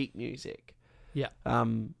sees the sheet music,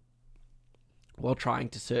 while trying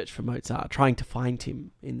to search for Mozart, trying to find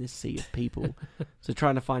him in this sea of people, so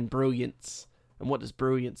trying to find brilliance, and what does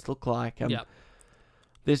brilliance look like?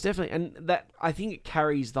 There's definitely, and that, I think it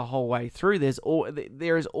carries the whole way through.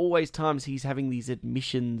 There is always times he's having these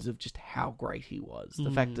admissions of just how great he was.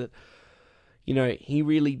 The fact that, he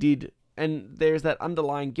really did, and there's that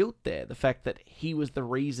underlying guilt there. The fact that he was the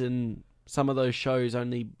reason some of those shows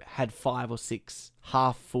only had 5 or 6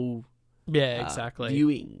 half full Yeah, exactly.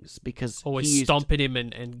 viewings because Always stomping him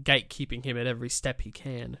and gatekeeping him at every step he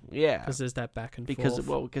can. Yeah. Because there's that back and because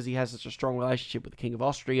forth. because he has such a strong relationship with the King of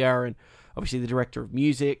Austria and obviously the director of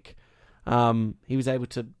music. He was able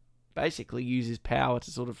to basically use his power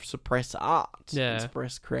to sort of suppress art,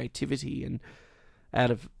 suppress creativity, and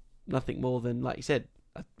out of nothing more than, like you said,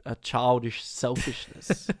 a childish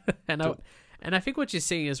selfishness. And I think what you're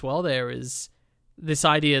seeing as well there is this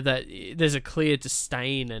idea that there's a clear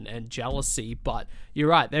disdain and jealousy, but you're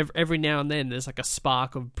right, every now and then there's like a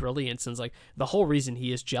spark of brilliance, and it's like the whole reason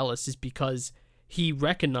he is jealous is because he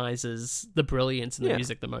recognizes the brilliance in the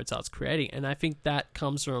music that Mozart's creating. And I think that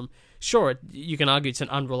comes from, sure, you can argue it's an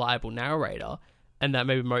unreliable narrator, and that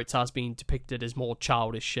maybe Mozart's being depicted as more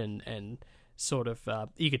childish and sort of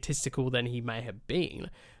egotistical than he may have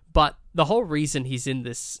been. But the whole reason he's in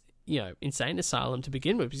this, insane asylum to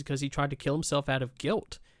begin with is because he tried to kill himself out of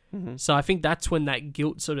guilt. Mm-hmm. So I think that's when that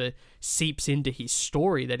guilt sort of seeps into his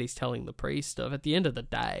story that he's telling the priest of. At the end of the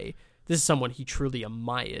day, this is someone he truly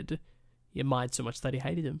admired. He admired so much that he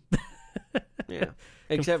hated him. Yeah.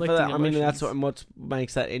 Except for that, I mean, that's what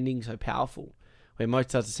makes that ending so powerful, where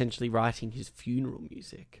Mozart's essentially writing his funeral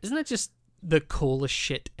music. Isn't that just the coolest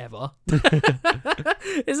shit ever?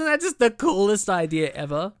 Isn't that just the coolest idea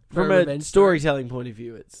ever? From a storytelling point of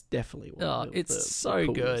view, it's definitely one it's so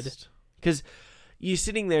good. Because you're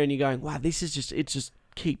sitting there and you're going, wow, it just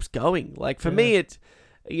keeps going. Like, for me, it's,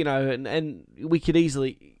 and we could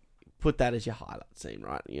easily put that as your highlight scene,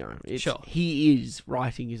 right? Sure. He is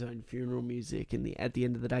writing his own funeral music, and at the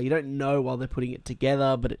end of the day, you don't know while they're putting it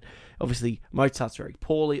together, but obviously Mozart's very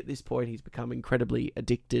poorly at this point. He's become incredibly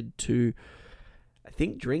addicted to, I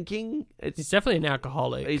think, drinking. He's definitely an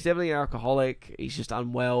alcoholic. He's just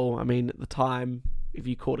unwell. I mean, at the time, if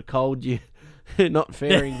you caught a cold, you're not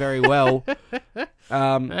faring very well.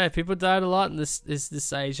 People died a lot in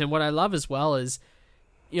this age, and what I love as well is,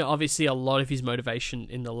 obviously a lot of his motivation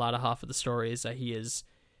in the latter half of the story is that he is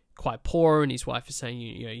quite poor, and his wife is saying,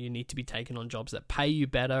 you need to be taking on jobs that pay you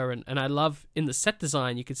better. And I love in the set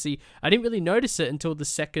design, you could see, I didn't really notice it until the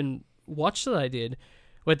second watch that I did,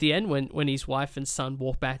 where at the end when his wife and son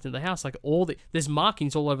walk back into the house, like there's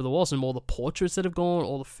markings all over the walls, and all the portraits that have gone,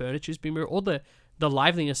 all the furniture's been moved, all the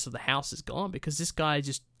liveliness of the house is gone because this guy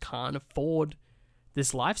just can't afford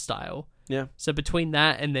this lifestyle. Yeah. So between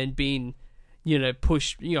that and then being,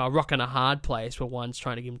 push, a rock and a hard place where one's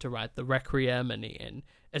trying to get him to write the Requiem, and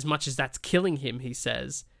as much as that's killing him, he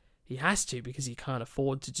says he has to because he can't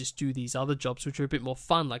afford to just do these other jobs which are a bit more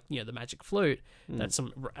fun, like, the magic flute, that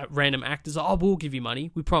some random actors, we'll give you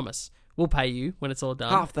money, we promise, we'll pay you when it's all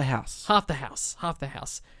done. Half the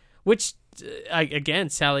house. Which, again,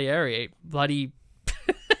 Salieri, bloody...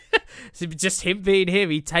 just him being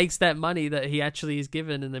him, he takes that money that he actually is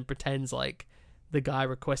given and then pretends like the guy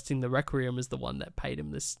requesting the Requiem is the one that paid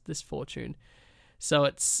him this fortune. So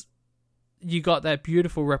you got that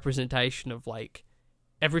beautiful representation of like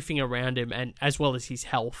everything around him, and as well as his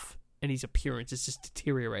health and his appearance is just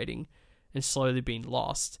deteriorating and slowly being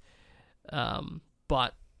lost.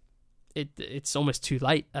 But it's almost too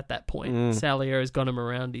late at that point. Salieri's got him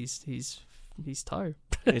around his toe.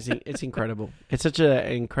 It's incredible. It's such an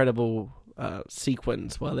incredible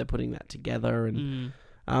sequence while they're putting that together, and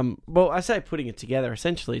well, I say putting it together.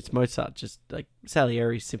 Essentially, it's Mozart just like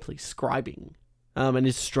Salieri simply scribing, and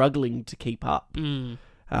is struggling to keep up.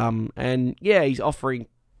 And yeah, he's offering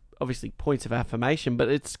obviously points of affirmation, but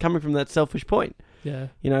it's coming from that selfish point. Yeah,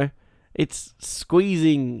 it's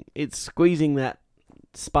squeezing that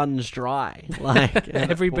sponge dry, like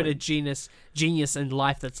every bit of genius and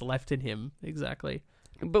life that's left in him. Exactly.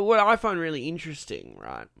 But what I find really interesting,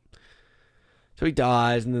 right? So he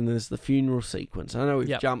dies, and then there's the funeral sequence. I know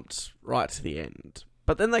we've jumped right to the end,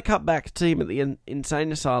 but then they cut back to him at the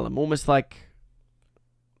insane asylum, almost like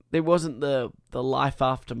there wasn't the life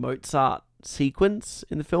after Mozart sequence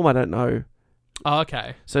in the film. I don't know. Oh,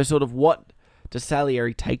 okay. So sort of what does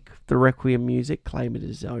Salieri take the Requiem music, claim it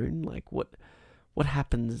as his own? Like what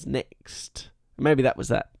happens next? Maybe that was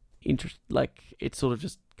that interest. Like it sort of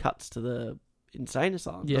just cuts to the insane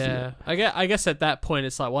asylum. Yeah, I guess at that point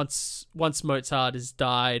it's like once Mozart has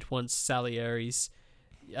died, once Salieri's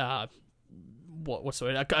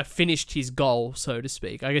finished his goal, so to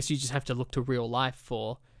speak. I guess you just have to look to real life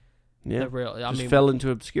for the real. I mean, fell into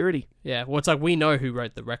obscurity. Yeah, well, it's like we know who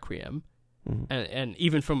wrote the Requiem, and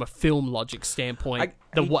even from a film logic standpoint,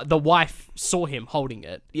 the wife saw him holding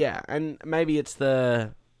it. Yeah, and maybe it's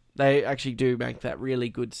they actually do make that really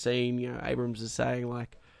good scene. Abrams is saying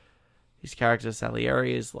like, his character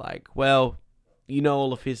Salieri is like, well,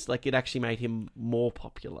 all of his, like, it actually made him more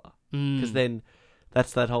popular. Because then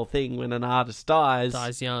that's that whole thing. When an artist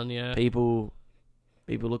dies young, yeah. People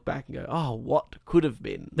look back and go, oh, what could have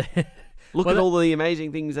been? Look Well, at all the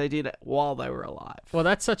amazing things they did while they were alive. Well,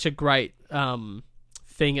 that's such a great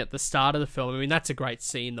thing at the start of the film. I mean, that's a great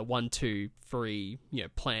scene, the 1, 2, 3,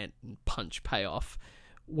 plant and punch payoff.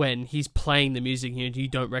 When he's playing the music, you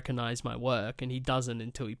don't recognize my work, and he doesn't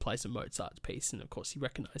until he plays a Mozart piece, and of course he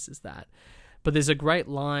recognizes that. But there's a great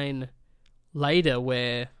line later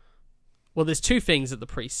where, well, there's two things that the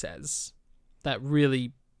priest says that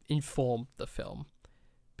really inform the film.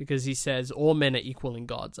 Because he says, all men are equal in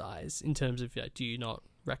God's eyes, in terms of, do you not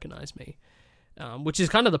recognize me? Which is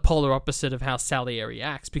kind of the polar opposite of how Salieri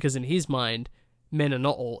acts, because in his mind, men are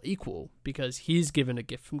not all equal, because he's given a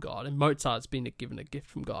gift from God, and Mozart's been given a gift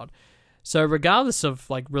from God. So regardless of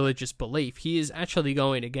religious belief, he is actually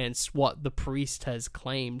going against what the priest has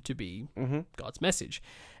claimed to be God's message.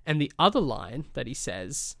 And the other line that he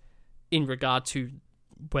says, in regard to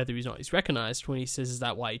whether he's not he's recognized, when he says, is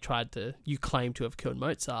that why you claim to have killed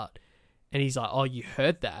Mozart? And he's like, oh, you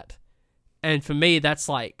heard that? And for me, that's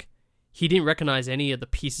he didn't recognize any of the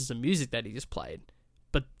pieces of music that he just played,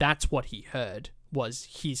 but that's what he heard,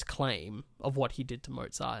 was his claim of what he did to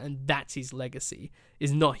Mozart, and that's his legacy,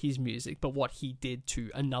 is not his music, but what he did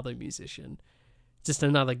to another musician. Just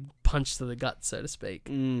another punch to the gut, so to speak.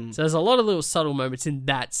 So there's a lot of little subtle moments in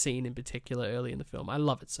that scene in particular early in the film. I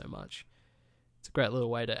love it so much. It's a great little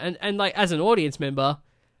way to... And as an audience member,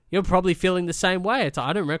 you're probably feeling the same way.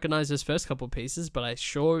 I don't recognize those first couple of pieces, but I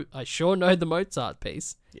sure know the Mozart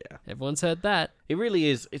piece. Yeah. Everyone's heard that. It really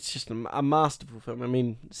is. It's just a masterful film. I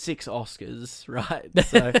mean, 6 Oscars, right?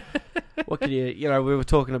 So what can you... we were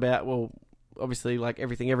talking about, well, obviously,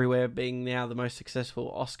 Everything Everywhere being now the most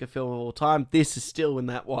successful Oscar film of all time. This is still in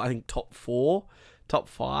that, I think, top 4... Top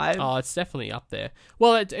 5? Oh, it's definitely up there.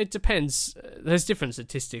 Well, it depends. There's different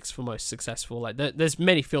statistics for most successful. There's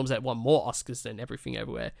many films that won more Oscars than Everything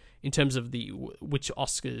Everywhere. In terms of which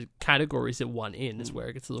Oscar categories it won in is where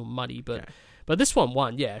it gets a little muddy. But but this one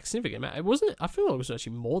won, significant amount. It wasn't. I feel like it was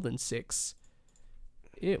actually more than 6.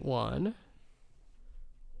 It won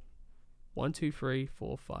 1, 2, 3,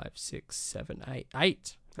 4, 5, 6, 7, 8.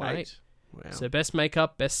 8. 8. Wow. So best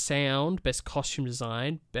makeup, best sound, best costume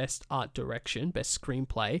design, best art direction, best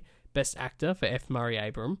screenplay, best actor for F. Murray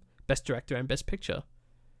Abraham, best director, and best picture.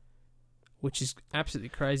 Which is absolutely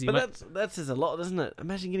crazy. But that says a lot, doesn't it?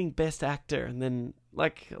 Imagine getting best actor, and then,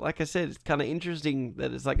 like I said, it's kind of interesting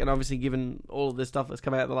that it's and obviously given all of this stuff that's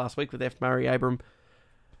come out the last week with F. Murray Abraham.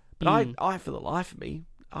 But I, for the life of me,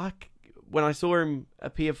 when I saw him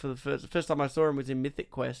appear for the first time I saw him was in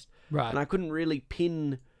Mythic Quest, right? And I couldn't really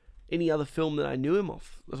pin any other film that I knew him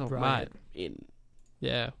off the top of my head in.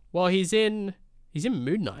 Yeah. Well, he's in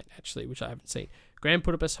Moon Knight, actually, which I haven't seen. Grand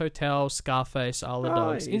Budapest Hotel, Scarface, Isle of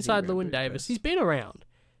Dogs, Inside Llewyn Davis. He's been around.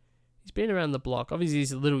 He's been around the block. Obviously,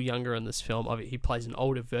 he's a little younger in this film. He plays an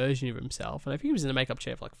older version of himself. And I think he was in a makeup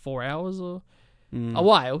chair for 4 hours or a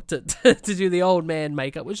while to do the old man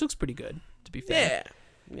makeup, which looks pretty good, to be fair.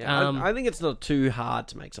 Yeah. I think it's not too hard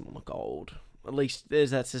to make someone look old. At least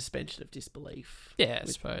there's that suspension of disbelief. Yeah, I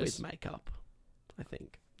suppose. With makeup, I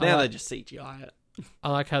think. Now they just CGI it.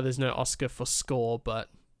 I like how there's no Oscar for score, but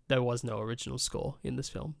there was no original score in this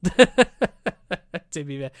film. To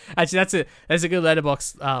be fair. Actually, that's a good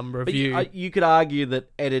Letterboxd review. But you could argue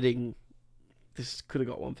that editing, this could have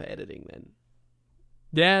got one for editing then.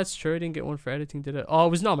 Yeah, it's true. It didn't get one for editing, did it? Oh,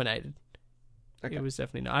 it was nominated. Okay. It was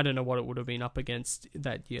definitely... I don't know what it would have been up against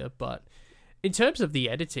that year, but... In terms of the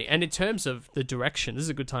editing, and in terms of the direction, this is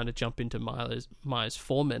a good time to jump into Milos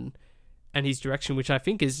Forman and his direction, which I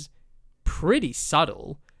think is pretty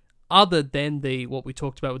subtle, other than what we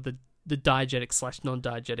talked about with the diegetic /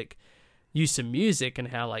 non-diegetic use of music, and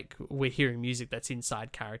how we're hearing music that's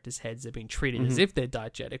inside characters' heads. They're being treated as if they're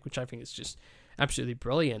diegetic, which I think is just absolutely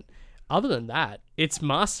brilliant. Other than that, it's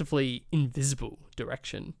masterfully invisible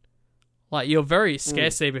direction. You're very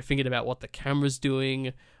scarcely ever thinking about what the camera's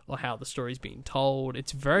doing or how the story's being told.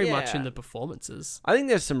 It's very much in the performances. I think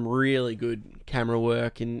there's some really good camera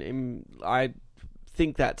work in I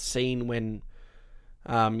think that scene when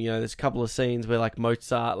there's a couple of scenes where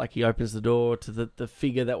Mozart, he opens the door to the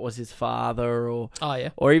figure that was his father,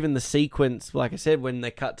 or even the sequence, like I said, when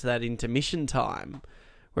they cut to that intermission time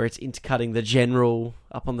where it's intercutting the general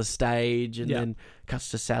up on the stage and then cuts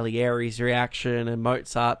to Salieri's reaction, and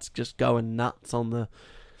Mozart's just going nuts on the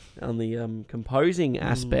composing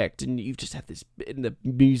aspect, and you've just had this, and the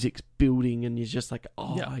music's building, and you're just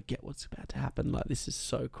I get what's about to happen. This is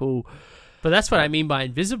so cool. But that's what I mean by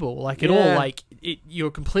invisible.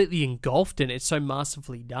 You're completely engulfed in it. It's so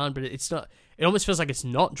masterfully done, but it's not. it almost feels like it's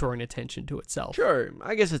not drawing attention to itself. True.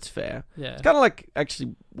 I guess it's fair. Yeah. It's kind of like,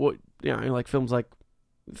 actually, what, you know, like films like,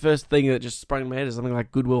 the first thing that just sprung in my head is something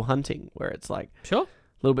like Good Will Hunting, where it's like Sure. a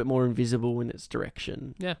little bit more invisible in its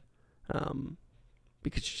direction. Yeah.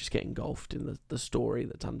 Because you just get engulfed in the story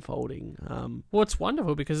that's unfolding. Well, it's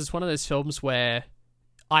wonderful because it's one of those films where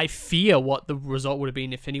I fear what the result would have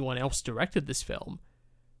been if anyone else directed this film.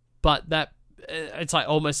 But that, it's like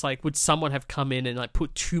almost like, would someone have come in and like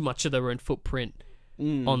put too much of their own footprint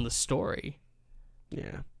on the story?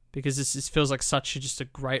 Yeah. Because this feels like just a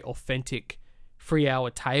great, authentic 3-hour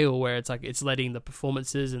tale where it's like it's letting the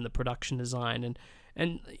performances and the production design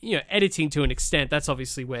and you know, editing to an extent. That's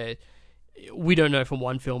obviously where we don't know from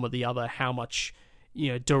one film or the other how much,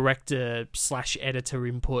 you know, director / editor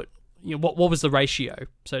input, you know, what was the ratio,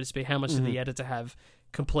 so to speak, how much did the editor have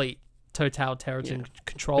complete totalitarian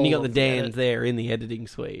control. And you got the Dans there in the editing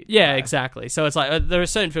suite. Yeah, exactly. So it's like there are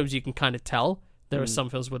certain films you can kind of tell. There are some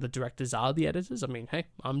films where the directors are the editors. I mean, hey,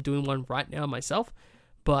 I'm doing one right now myself,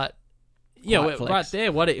 but you know, right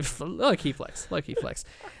there, what if low key flex.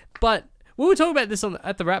 But we were talking about this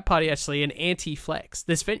at the rap party, actually, an anti-flex.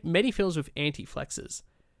 There's many films with anti-flexes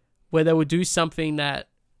where they would do something that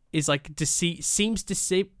is like seems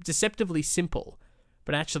deceptively simple,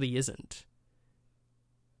 but actually isn't.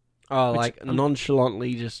 Oh, like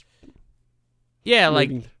nonchalantly just... Yeah,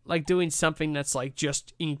 like doing something that's like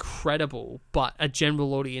just incredible, but a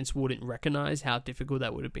general audience wouldn't recognize how difficult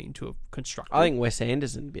that would have been to have constructed. I think Wes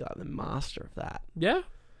Anderson would be like the master of that. Yeah.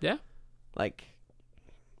 Like,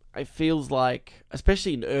 it feels like,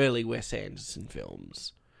 especially in early Wes Anderson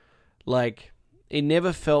films, like, it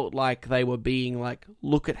never felt like they were being like,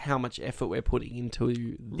 look at how much effort we're putting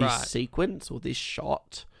into this sequence or this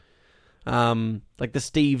shot. Like the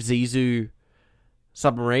Steve Zissou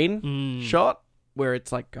submarine shot, where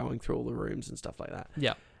it's like going through all the rooms and stuff like that.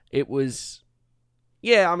 Yeah. It was...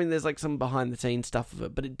 Yeah, I mean, there's like some behind the scenes stuff of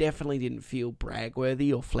it, but it definitely didn't feel brag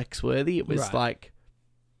worthy or flex worthy. It was like,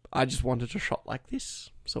 I just wanted a shot like this,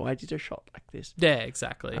 so I did a shot like this. Yeah,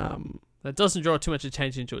 exactly. That doesn't draw too much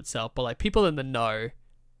attention to itself, but like people in the know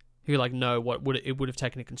who like know what it would have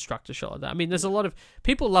taken to construct a shot like that. I mean, there's a lot of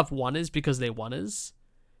people love one-ers because they're one-ers,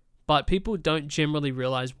 but people don't generally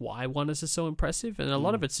realize why one-ers are so impressive, and a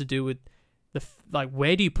lot of it's to do with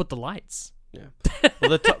where do you put the lights? Yeah. Well,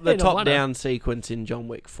 the top-down sequence in John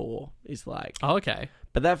Wick 4 is like... Oh, okay.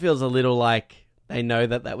 But that feels a little like they know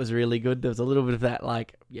that was really good. There was a little bit of that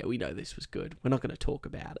like, yeah, we know this was good. We're not going to talk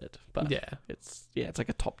about it. But it's like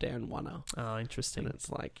a top-down one-er. Oh, interesting. And it's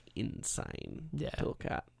like insane to look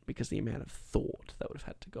at because the amount of thought that would have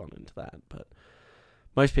had to gone into that. But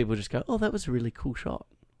most people just go, oh, that was a really cool shot.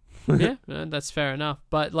 Yeah, that's fair enough.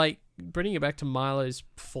 But like bringing it back to Milo's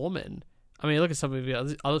Forman, I mean, look at some of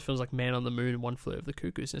the other films like Man on the Moon and One Flew Over the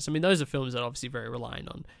Cuckoo's Nest. I mean, those are films that are obviously very reliant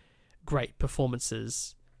on great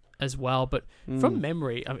performances as well. But from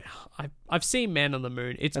memory, I mean, I've seen Man on the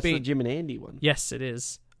Moon. That's been the Jim and Andy one. Yes, it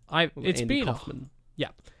is. It's been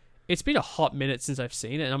a hot minute since I've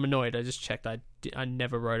seen it, and I'm annoyed. I just checked. I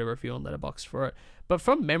never wrote a review on Letterboxd for it. But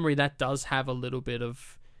from memory, that does have a little bit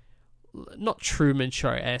of not Truman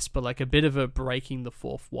Show-esque, but like a bit of a breaking the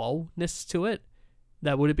fourth wall-ness to it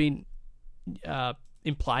that would have been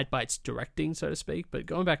implied by its directing, so to speak. But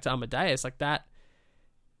going back to Amadeus, like that,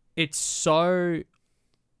 it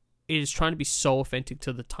is trying to be so authentic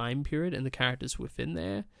to the time period and the characters within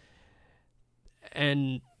there.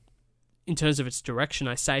 And in terms of its direction,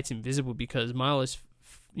 I say it's invisible because Milos,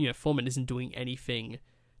 Forman isn't doing anything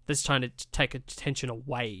that's trying to take attention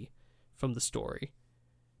away from the story,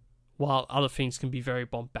 while other things can be very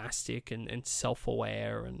bombastic and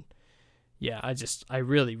self-aware. And yeah, I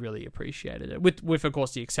really, really appreciated it. With of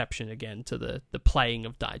course the exception again to the playing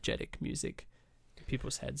of diegetic music in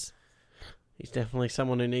people's heads. He's definitely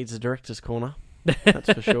someone who needs a director's corner.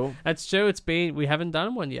 That's for sure. That's true. We haven't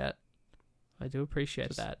done one yet. I do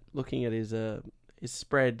appreciate that. Looking at his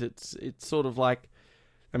spread, it's sort of like,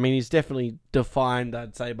 I mean, he's definitely defined,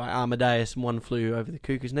 I'd say, by Amadeus and One Flew Over the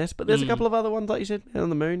Cuckoo's Nest. But there's a couple of other ones, like you said, Man on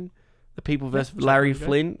the Moon, The People vs. Larry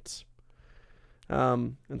Flint,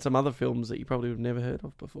 and some other films that you probably would have never heard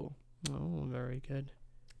of before. Oh, very good.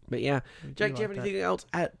 But yeah, Jake, do you have anything else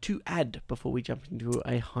to add before we jump into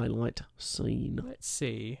a highlight scene? Let's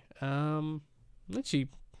see. Actually,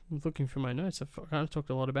 looking through my notes, I've kind of talked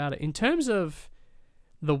a lot about it. In terms of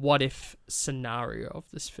the what-if scenario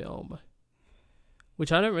of this film,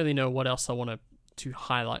 which I don't really know what else I want to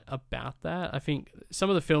highlight about that. I think some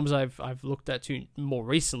of the films I've looked at to more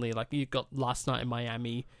recently, like you've got Last Night in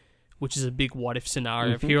Miami, which is a big what-if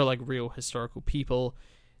scenario. If here are like real historical people,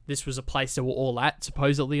 this was a place they were all at,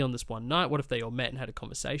 supposedly, on this one night. What if they all met and had a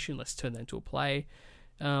conversation? Let's turn that into a play.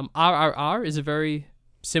 RRR is a very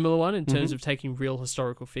similar one in terms of taking real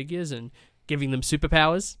historical figures and giving them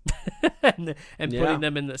superpowers and putting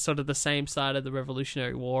them in the sort of the same side of the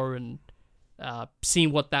Revolutionary War and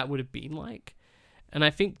seeing what that would have been like. And I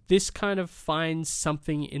think this kind of finds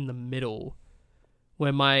something in the middle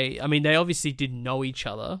where they obviously didn't know each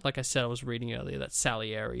other. Like I said, I was reading earlier that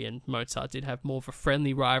Salieri and Mozart did have more of a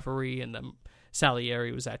friendly rivalry, and then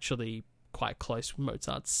Salieri was actually quite close with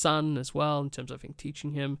Mozart's son as well in terms of, I think,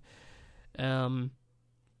 teaching him.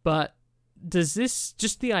 But does this,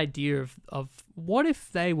 just the idea of what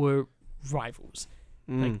if they were rivals?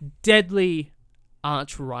 Like deadly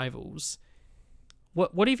arch rivals.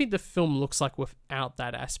 What do you think the film looks like without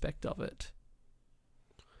that aspect of it?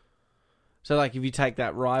 So, like, if you take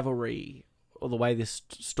that rivalry or the way this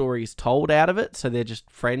story is told out of it, so they're just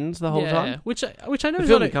friends the whole time? Which I know the is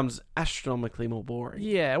film not becomes astronomically more boring.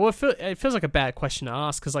 Yeah, well, it feels like a bad question to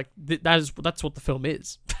ask, because like, that's what the film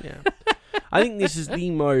is. Yeah. I think this is the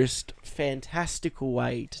most fantastical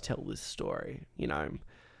way to tell this story,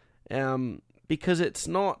 because it's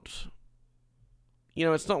not...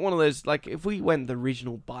 it's not one of those, like, if we went the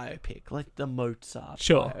original biopic, like the Mozart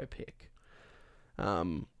biopic,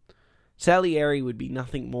 Salieri would be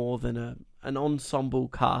nothing more than an ensemble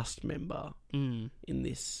cast member in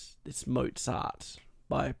this Mozart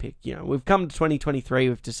biopic. We've come to 2023,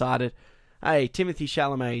 we've decided, hey, Timothée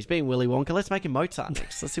Chalamet's being Willy Wonka, let's make him Mozart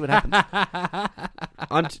next. Let's see what happens.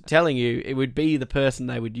 I'm telling you, it would be the person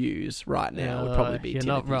they would use right now. It would probably be You're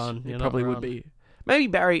Timothy. not wrong. It probably would be. Maybe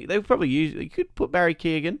Barry. They would probably use. You could put Barry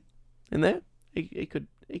Keoghan in there. He could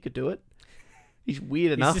do it. He's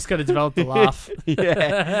weird enough. He's just got to develop the laugh.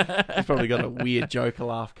 Yeah, he's probably got a weird Joker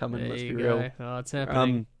laugh coming. There Let's you be go. real. Oh, it's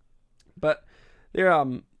happening. But there,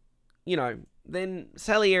 then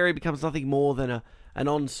Salieri becomes nothing more than an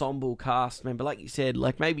ensemble cast member, like you said,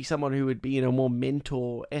 like maybe someone who would be in a more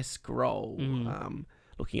mentor-esque role,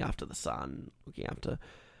 looking after the son,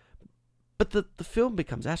 But the film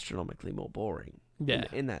becomes astronomically more boring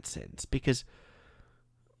in that sense, because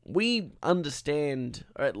we understand,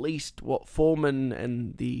 or at least what Forman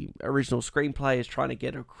and the original screenplay is trying to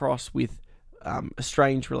get across with a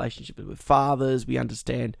strange relationship with fathers. We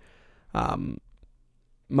understand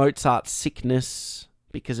Mozart's sickness,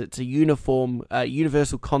 because it's a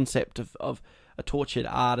universal concept of a tortured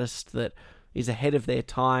artist that is ahead of their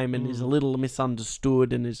time and is a little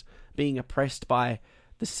misunderstood and is being oppressed by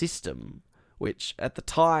the system, which at the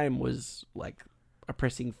time was like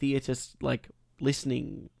oppressing theatres, like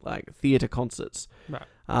listening, like theatre concerts. Right.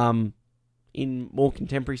 In more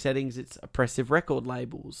contemporary settings, it's oppressive record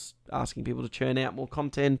labels asking people to churn out more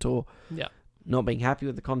content, or not being happy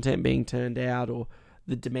with the content being turned out, or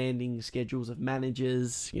the demanding schedules of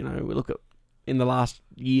managers. We look at, in the last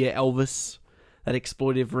year, Elvis, that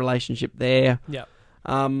exploitive relationship there.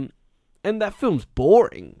 And that film's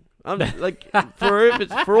boring. Like,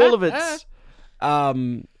 for all of its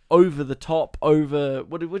over the top, what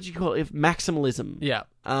do you call it? Maximalism. Yeah.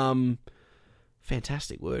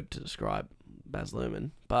 Fantastic word to describe Baz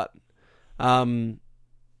Luhrmann, but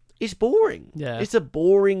it's boring. Yeah. It's a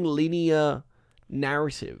boring linear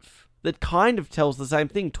narrative that kind of tells the same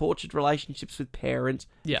thing: tortured relationships with parents,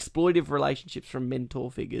 exploitive relationships from mentor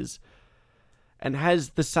figures, and has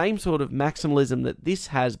the same sort of maximalism that this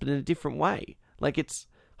has, but in a different way. Like, it's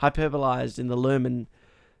hyperbolized in the Luhrmann,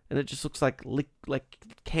 and it just looks like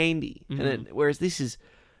candy. Whereas this is,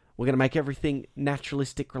 we're going to make everything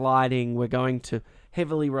naturalistic lighting. We're going to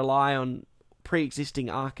heavily rely on pre-existing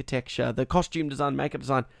architecture. The costume design, makeup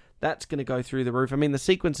design, that's going to go through the roof. I mean, the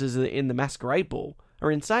sequences in the Masquerade Ball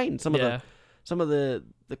are insane. Some of the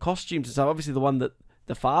costumes and stuff. Obviously, the one that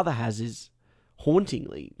the father has is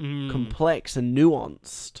hauntingly complex and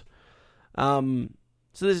nuanced.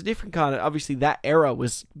 So there's a different kind of... Obviously, that era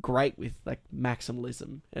was great with like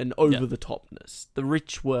maximalism and over-the-topness. The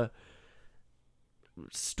rich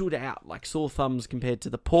stood out like sore thumbs compared to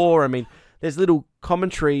the poor. I mean, there's little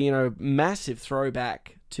commentary, massive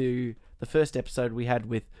throwback to the first episode we had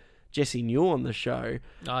with Jesse New on the show.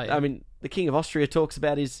 Oh, yeah. I mean, the King of Austria talks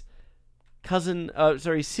about his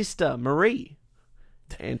sister, Marie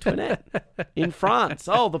Antoinette, in France.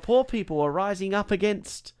 Oh, the poor people are rising up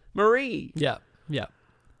against Marie. Yeah.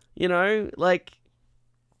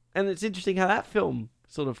 And it's interesting how that film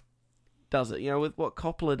sort of does it, with what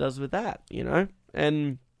Coppola does with that,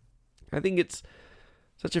 and I think it's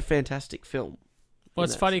such a fantastic film. Well,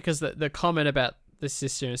 it's funny because the comment about the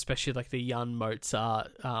sister, especially like the young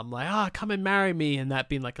Mozart, come and marry me, and that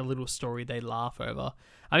being like a little story they laugh over.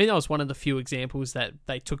 I think that was one of the few examples that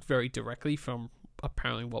they took very directly from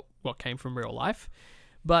apparently what came from real life.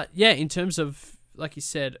 But yeah, in terms of, like you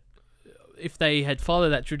said, if they had followed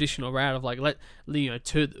that traditional route of like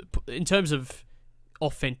in terms of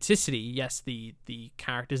authenticity, yes, the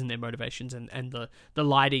characters and their motivations and the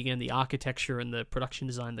lighting and the architecture and the production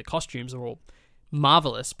design, the costumes are all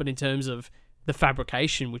marvelous. But in terms of the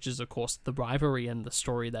fabrication, which is of course the rivalry and the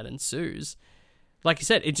story that ensues, like you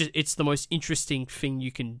said, it's the most interesting thing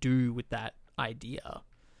you can do with that idea.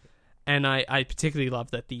 And I particularly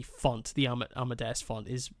love that the font, the Amadeus font,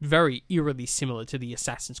 is very eerily similar to the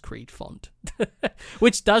Assassin's Creed font,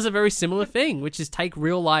 which does a very similar thing, which is take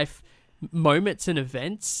real life moments and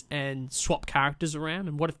events and swap characters around.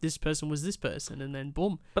 And what if this person was this person? And then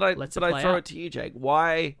boom. But I throw it to you, Jake.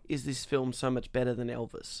 Why is this film so much better than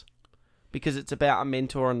Elvis? Because it's about a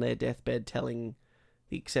mentor on their deathbed telling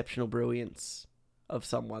the exceptional brilliance of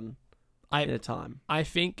someone in a time. I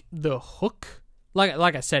think the hook,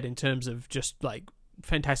 like I said, in terms of just like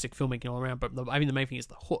fantastic filmmaking all around, but I mean the main thing is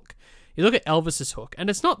the hook. You look at Elvis's hook, and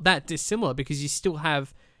it's not that dissimilar because you still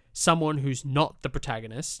have someone who's not the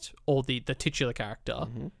protagonist or the titular character,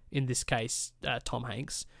 in this case, Tom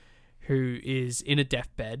Hanks, who is in a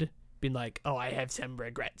deathbed, been like, oh, I have some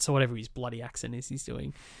regrets, or whatever his bloody accent is he's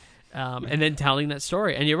doing. And then telling that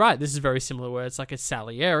story. And you're right, this is very similar where it's like a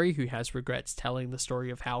Salieri who has regrets telling the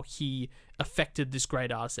story of how he affected this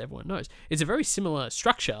great artist everyone knows. It's a very similar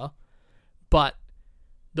structure, but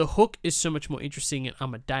the hook is so much more interesting in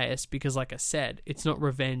Amadeus because, like I said, it's not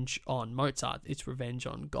revenge on Mozart, it's revenge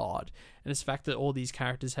on God. And it's the fact that all these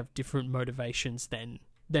characters have different motivations than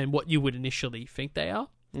what you would initially think they are.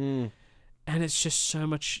 And it's just so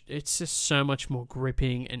much more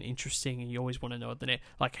gripping and interesting, and you always want to know what the next,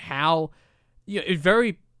 like how, it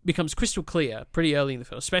very becomes crystal clear pretty early in the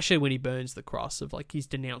film, especially when he burns the cross of like his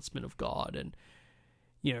denouncement of God and,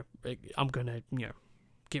 I'm gonna,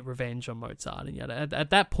 get revenge on Mozart and yada. At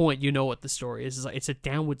that point, you know what the story is. It's like it's a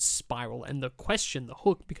downward spiral, and the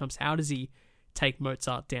hook becomes how does he take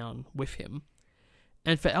Mozart down with him?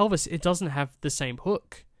 And for Elvis, it doesn't have the same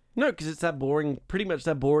hook. No, because it's pretty much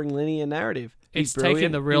that boring linear narrative. It's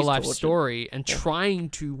taking the real life story and trying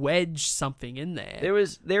to wedge something in there. There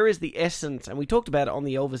is the essence, and we talked about it on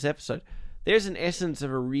the Elvis episode. There's an essence of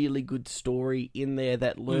a really good story in there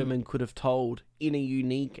that Luhrmann could have told in a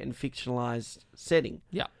unique and fictionalized setting.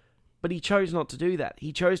 Yeah. But he chose not to do that.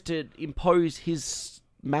 He chose to impose his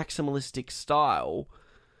maximalistic style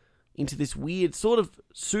into this weird sort of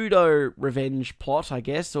pseudo-revenge plot, I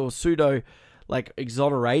guess, or pseudo like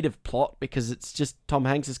exonerative plot, because it's just Tom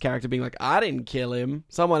Hanks's character being like, I didn't kill him,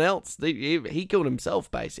 someone else, he killed himself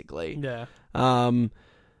basically. Yeah.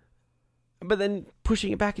 But then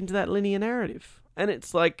pushing it back into that linear narrative, and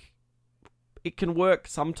it's like it can work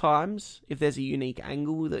sometimes if there's a unique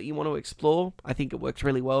angle that you want to explore. I think it works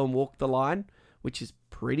really well in Walk the Line, which is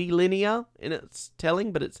pretty linear in its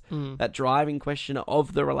telling, but it's that driving question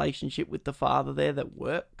of the relationship with the father there that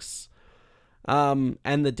works. And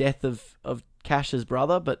the death of Cash's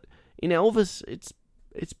brother, but in Elvis,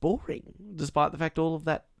 it's boring, despite the fact all of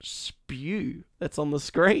that spew that's on the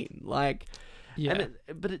screen. Like, yeah.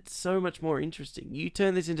 But it's so much more interesting. You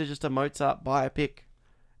turn this into just a Mozart biopic,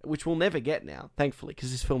 which we'll never get now, thankfully,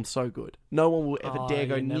 because this film's so good. No one will ever dare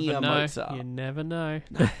go near Mozart. You never know.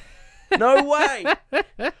 No way!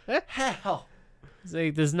 How?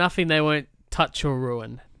 See, there's nothing they won't touch or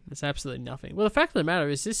ruin. There's absolutely nothing. Well, the fact of the matter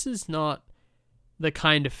is, this is not the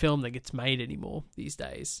kind of film that gets made anymore these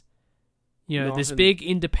days. This big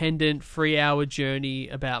independent 3-hour journey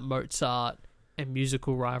about Mozart and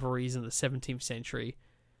musical rivalries in the 17th century.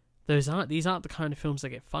 These aren't the kind of films that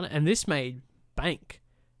get fun. And this made bank.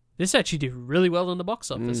 This actually did really well in the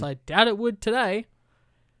box office. I doubt it would today,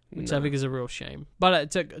 which I think is a real shame.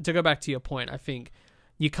 But to go back to your point, I think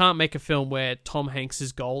you can't make a film where Tom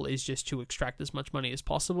Hanks's goal is just to extract as much money as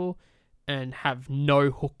possible and have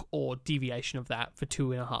no hook or deviation of that for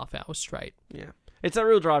 2.5 hours straight. Yeah. It's a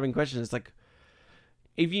real driving question. It's like,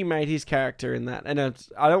 if you made his character in that, and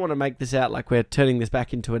I don't want to make this out like we're turning this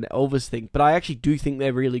back into an Elvis thing, but I actually do think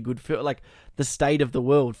they're really good for, like, The State of the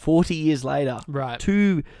World, 40 years later. Right.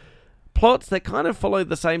 2 plots that kind of follow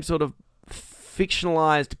the same sort of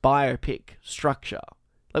fictionalized biopic structure.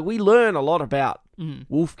 Like, we learn a lot about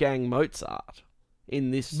Wolfgang Mozart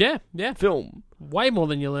in this film. Way more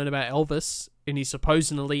than you learn about Elvis in his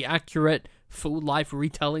supposedly accurate, full-life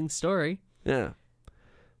retelling story. Yeah.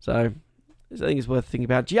 So, I think it's worth thinking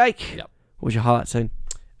about. Jake, Yep. What was your highlight scene?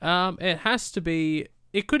 It has to be...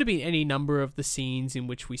 It could have been any number of the scenes in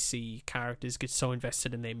which we see characters get so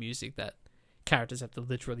invested in their music that characters have to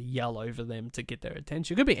literally yell over them to get their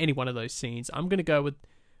attention. It could be any one of those scenes. I'm going to go with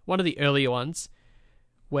one of the earlier ones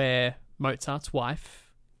where Mozart's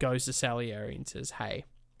wife goes to Salieri and says, "Hey,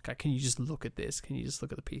 okay, can you just look at this? Can you just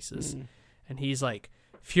look at the pieces?" And he's like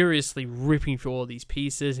furiously ripping through all these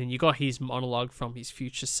pieces, and you got his monologue from his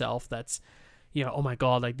future self that's, you know, oh my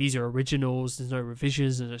god, like these are originals, there's no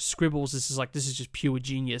revisions, there's no scribbles, this is just pure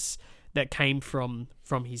genius that came from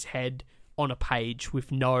his head on a page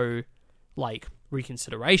with no like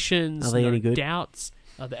reconsiderations, are they no any good? doubts.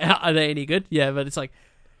 Are they any good? Yeah, but it's like,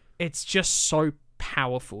 it's just so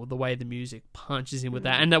powerful the way the music punches in with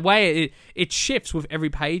that, and the way it shifts with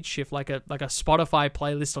every page shift, like a Spotify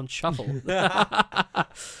playlist on shuffle.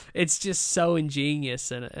 It's just so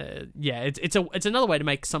ingenious, and it's another way to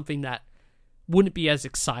make something that wouldn't be as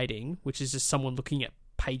exciting, which is just someone looking at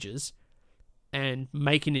pages, and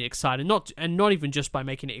making it exciting. Not even just by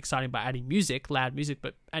making it exciting by adding music, loud music,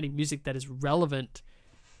 but adding music that is relevant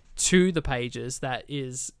to the pages, that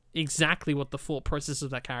is exactly what the thought process of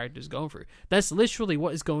that character is going through. That's literally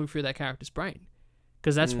what is going through that character's brain,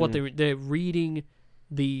 because that's what they're reading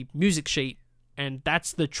the music sheet, and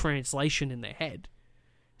that's the translation in their head.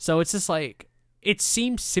 So it's just like, it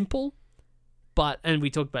seems simple, but, and we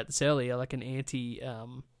talked about this earlier, like an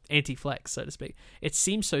anti-flex, so to speak. It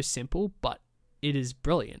seems so simple, but it is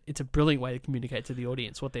brilliant. It's a brilliant way to communicate to the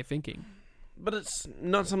audience what they're thinking. But it's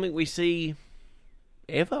not something we see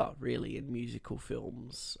ever really in musical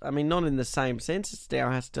films. I mean, not in the same sense. It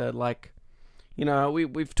now has to, like, you know,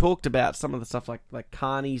 we've talked about some of the stuff like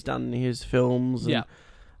Carney's done in his films,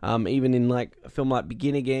 and, even in like a film like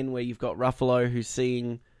Begin Again, where you've got Ruffalo who's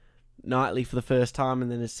seeing Knightley for the first time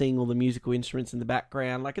and then is seeing all the musical instruments in the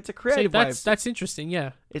background. Like, it's a creative way. That's interesting.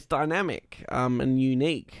 Yeah, it's dynamic and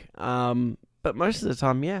unique. But most of the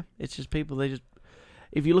time, it's just people. They just,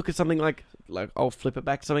 if you look at something like I'll flip it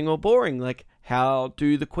back to something more boring, like how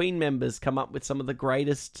do the Queen members come up with some of the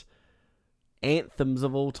greatest anthems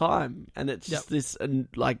of all time? And it's just this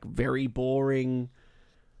like very boring.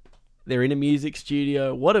 They're in a music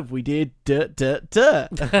studio. What if we did duh duh duh?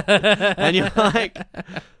 And you're like,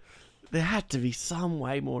 there had to be some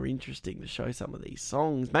way more interesting to show some of these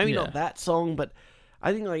songs. Maybe not that song, but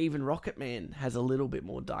I think like even Rocket Man has a little bit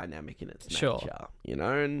more dynamic in its nature, you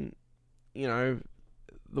know, and you know,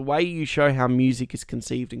 the way you show how music is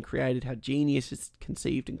conceived and created, how genius is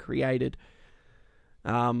conceived and created,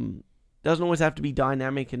 doesn't always have to be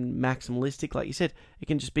dynamic and maximalistic. Like you said, it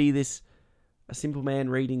can just be a simple man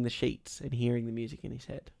reading the sheets and hearing the music in his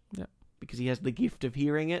head. Yeah. Because he has the gift of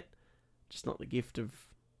hearing it, just not the gift of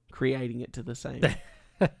creating it to the same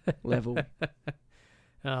level.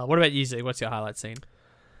 What about you, Zeke? What's your highlight scene?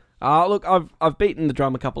 Look, I've beaten the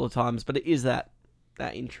drum a couple of times, but it is that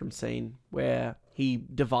interim scene where he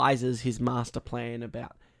devises his master plan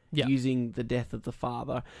about using the death of the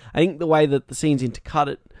father. I think the way that the scenes intercut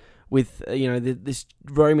it with, this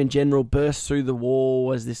Roman general bursts through the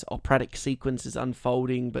wall as this operatic sequence is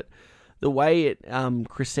unfolding, but the way it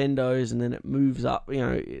crescendos and then it moves up,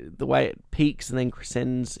 the way it peaks and then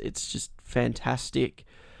crescends, it's just fantastic.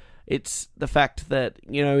 It's the fact that,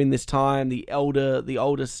 in this time, the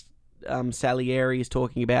oldest Salieri is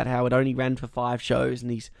talking about how it only ran for 5 shows,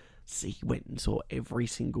 and he went and saw every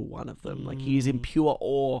single one of them. Like, he is in pure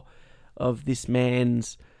awe of this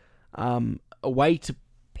man's a way to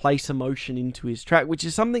place emotion into his track, which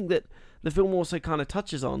is something that the film also kind of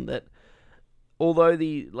touches on, that although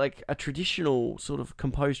a traditional sort of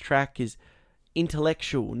composed track is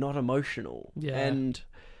intellectual, not emotional. Yeah. And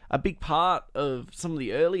a big part of some of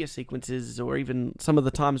the earlier sequences, or even some of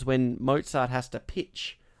the times when Mozart has to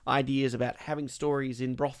pitch ideas about having stories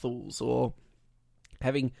in brothels or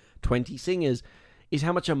having 20 singers, is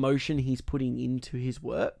how much emotion he's putting into his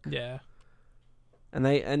work. Yeah.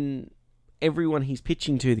 And everyone he's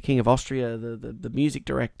pitching to, the King of Austria, the music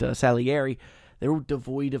director, Salieri, they're all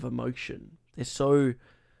devoid of emotion. They're so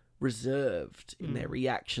reserved in their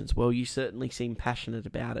reactions. Well, you certainly seem passionate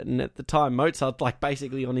about it. And at the time, Mozart's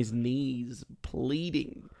basically on his knees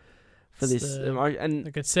pleading for this. And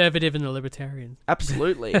the conservative and the libertarian.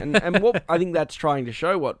 Absolutely. and what I think that's trying to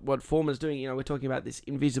show, what Forman's doing, we're talking about this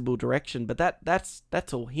invisible direction, but that's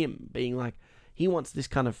all him being like, he wants this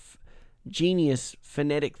kind of genius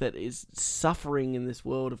fanatic that is suffering in this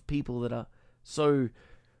world of people that are so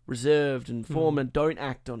reserved, and Forman don't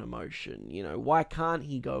act on emotion. Why can't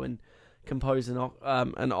he go and compose a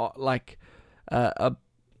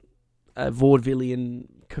vaudevillian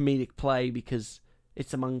comedic play because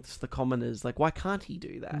it's amongst the commoners? Like, why can't he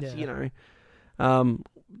do that?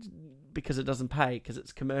 Because it doesn't pay, because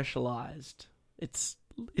it's commercialized. It's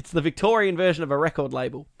the Victorian version of a record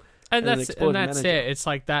label. And that's it. It's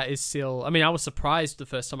like, that is still, I mean, I was surprised the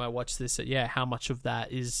first time I watched this at how much of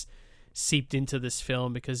that is seeped into this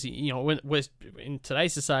film because, when we're in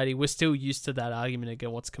today's society, we're still used to that argument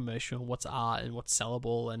again, what's commercial and what's art and what's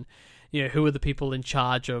sellable, and who are the people in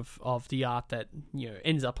charge of the art that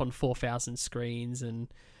ends up on 4,000 screens, and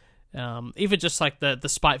even just like the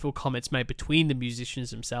spiteful comments made between the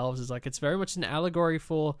musicians themselves is like, it's very much an allegory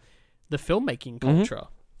for the filmmaking culture.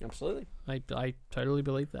 Absolutely. I totally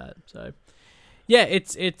believe that. So yeah,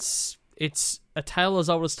 it's a tale as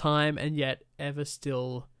old as time and yet ever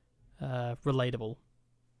still relatable.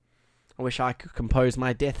 I wish I could compose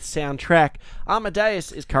my death soundtrack.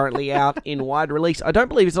 Amadeus is currently out in wide release. I don't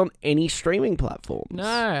believe it's on any streaming platforms. No,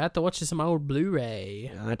 I have to watch this on my old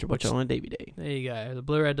Blu-ray. I had to watch it on a DVD. There you go. The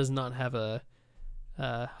Blu-ray does not have a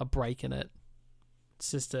break in it.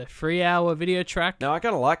 It's just a 3-hour video track. No, I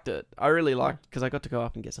kind of liked it. I really liked it because I got to go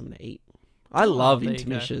up and get something to eat. I love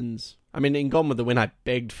intermissions. I mean, in Gone with the Wind, I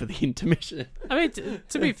begged for the intermission. I mean,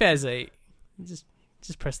 to be fair, Zeke,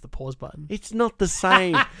 just press the pause button. It's not the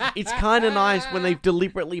same. It's kind of nice when they've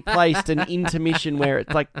deliberately placed an intermission where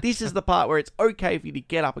it's like, this is the part where it's okay for you to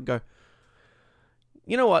get up and go,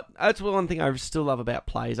 you know what? That's one thing I still love about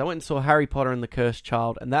plays. I went and saw Harry Potter and the Cursed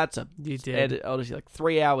Child, and that's honestly like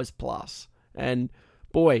 3 hours plus. And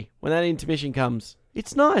boy, when that intermission comes,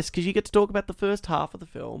 it's nice because you get to talk about the first half of the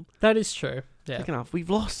film. That is true. Yeah. Second half, we've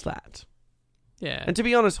lost that. Yeah. And to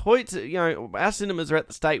be honest, Hoyt's, our cinemas are at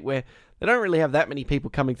the state where they don't really have that many people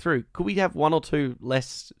coming through. Could we have 1 or 2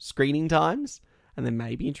 less screening times and then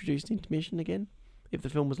maybe introduce intermission again if the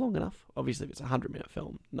film was long enough? Obviously, if it's a 100-minute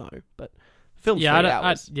film, no. But the film's 3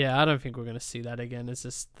 hours. I don't think we're going to see that again. It's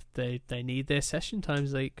just they need their session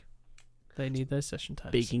times, Zeke. They need those session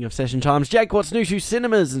times. Speaking of session times, Jake, what's new to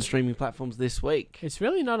cinemas and streaming platforms this week? It's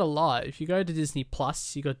really not a lot. If you go to Disney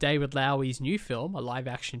Plus, you got David Lowry's new film, a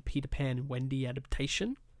live-action Peter Pan and Wendy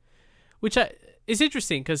adaptation, which is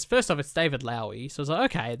interesting because first off, it's David Lowery, so I was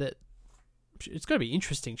like, okay, that it's going to be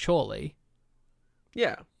interesting, surely.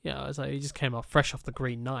 Yeah. Yeah, it's like he just came off fresh off the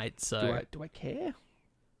Green Knight. So do I care?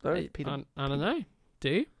 I don't know. Do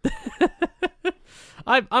you?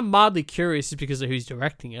 I'm mildly curious because of who's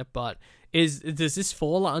directing it, but does this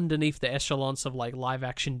fall underneath the echelons of like live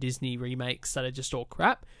action Disney remakes that are just all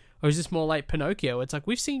crap, or is this more like Pinocchio? It's like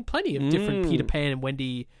we've seen plenty of different Peter Pan and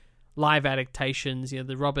Wendy live adaptations.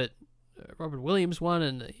 The Robert Williams one,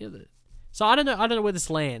 and so I don't know where this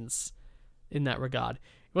lands in that regard.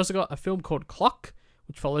 We've also got a film called Clock,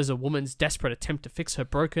 which follows a woman's desperate attempt to fix her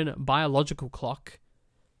broken biological clock.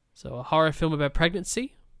 So a horror film about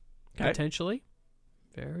pregnancy, potentially.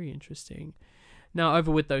 Very interesting. Now,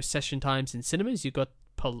 over with those session times in cinemas, you've got...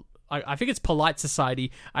 I think it's Polite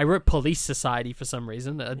Society. I wrote Police Society for some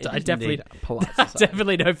reason. I definitely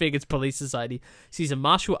don't think it's Police Society. She's a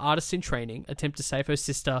martial artist in training, attempt to save her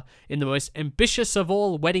sister in the most ambitious of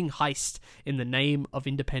all wedding heist in the name of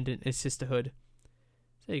independence and sisterhood.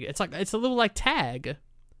 There you go. It's a little like Tag.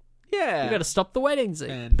 Yeah. You got to stop the weddings.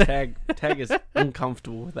 And Tag is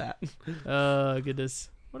uncomfortable with that. Oh, goodness.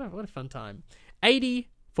 What a fun time. 80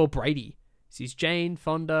 for Brady. Sees Jane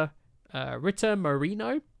Fonda, Rita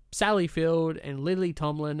Moreno, Sally Field, and Lily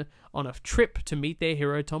Tomlin on a trip to meet their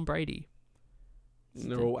hero, Tom Brady.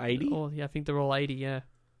 They're all 80? Oh, yeah, I think they're all 80, yeah.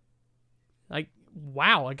 Like,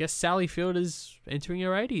 wow, I guess Sally Field is entering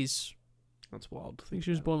her 80s. That's wild. I think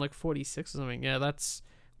she was born like 46 or something. Yeah, that's...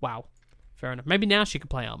 Wow. Fair enough. Maybe now she could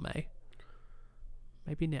play Aunt May.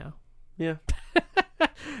 Maybe now. Yeah.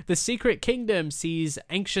 The Secret Kingdom sees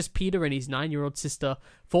anxious Peter and his 9-year-old sister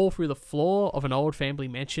fall through the floor of an old family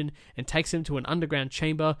mansion and takes them to an underground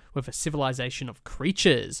chamber with a civilization of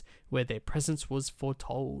creatures where their presence was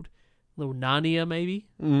foretold. A little Narnia, maybe?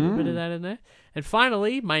 A little bit of that in there. And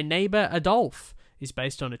finally, My Neighbor Adolphe is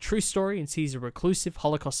based on a true story and sees a reclusive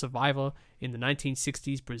Holocaust survivor in the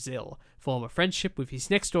 1960s Brazil form a friendship with his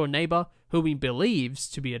next-door neighbor, whom he believes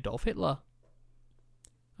to be Adolf Hitler.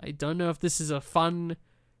 I don't know if this is a fun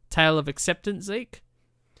tale of acceptance, Zeke,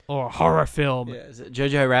 or a horror film. Yeah, is it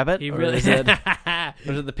Jojo Rabbit? Or is it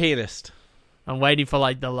The Pianist? I'm waiting for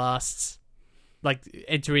like the last, like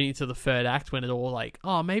entering into the third act when it all like,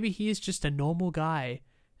 oh, maybe he is just a normal guy,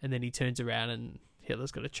 and then he turns around and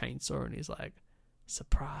Hitler's got a chainsaw and he's like,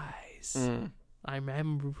 surprise! I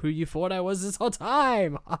remember who you thought I was this whole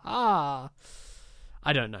time. Ha ha!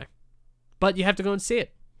 I don't know, but you have to go and see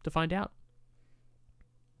it to find out.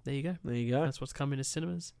 There you go. There you go. That's what's coming to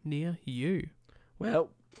cinemas near you. Well,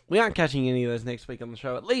 we aren't catching any of those next week on the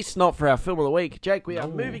show, at least not for our film of the week. Jake, we are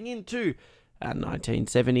moving into our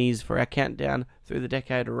 1970s for our countdown through the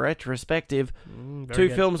decade retrospective. 2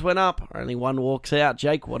 films went up, only 1 walks out.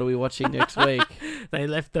 Jake, what are we watching next week? They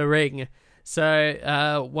left the ring.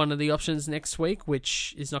 So, one of the options next week,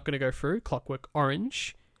 which is not going to go through, Clockwork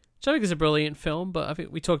Orange. which I think is a brilliant film, but I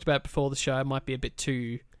think we talked about before the show, it might be a bit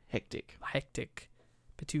too Hectic. a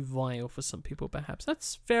bit too vile for some people, perhaps.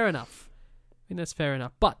 That's fair enough. I think that's fair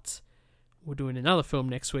enough. But we're doing another film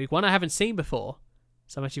next week, one I haven't seen before,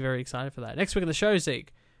 so I'm actually very excited for that. Next week on the show,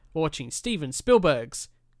 Zeke, we're watching Steven Spielberg's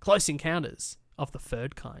Close Encounters of the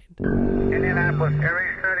Third Kind. Indianapolis,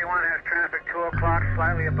 Aries 31 has traffic 2 o'clock,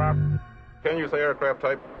 slightly above. Can you say aircraft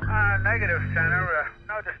type? Negative, Center.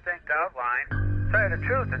 No distinct outline. Tell you the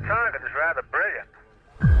truth, the target is rather brilliant.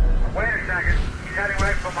 Wait a second. He's heading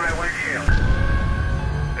right for my windshield.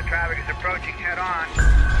 The traffic is approaching head-on.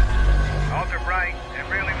 Ultra bright and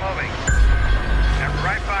really moving. And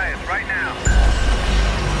right by us, right now.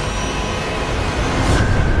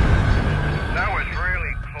 That was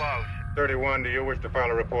really close. 31, do you wish to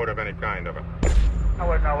file a report of any kind of it? I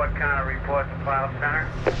wouldn't know what kind of report to file, Center.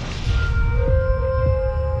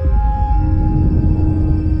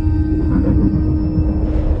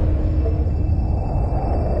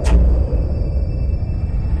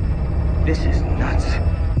 This is nuts.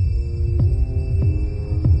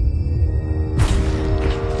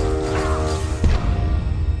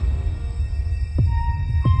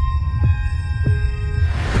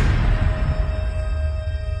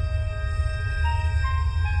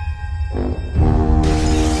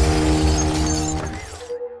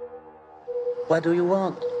 What do you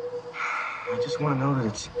want? I just want to know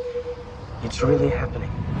that it's really happening.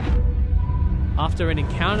 After an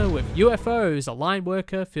encounter with UFOs, a line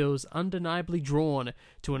worker feels undeniably drawn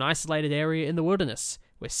to an isolated area in the wilderness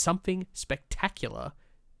where something spectacular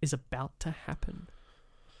is about to happen.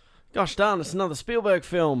 Gosh darn, it's another Spielberg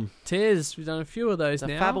film. It is. We've done a few of those The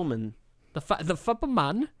now. Fabelman. The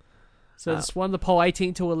Fabelman. So it's won the poll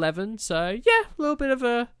 18 to 11. So yeah, a little bit of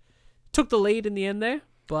a... Took the lead in the end there,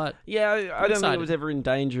 but... Yeah, I don't think excited. it was ever in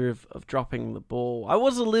danger of dropping the ball. I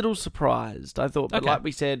was a little surprised. I thought, but Okay. like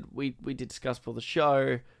we said, we did discuss for the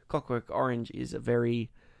show, Clockwork Orange is a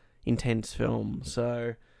very intense film.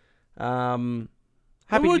 So, happy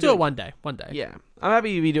we'll to do it one day. One day. Yeah, I'm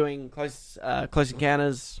happy to be doing Close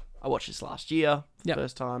Encounters. I watched this last year for Yep. the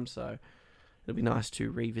first time, so it'll be nice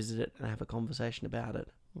to revisit it and have a conversation about it.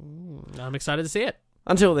 I'm excited to see it.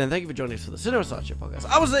 Until then, thank you for joining us for the Cinema Sideshow podcast.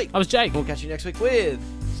 I was Zeke. I was Jake. We'll catch you next week with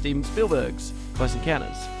Steven Spielberg's Close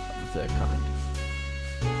Encounters of the Third Kind.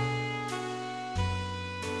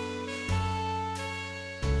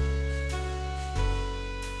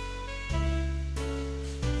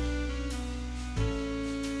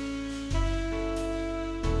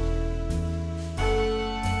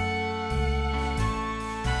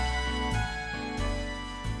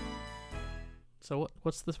 So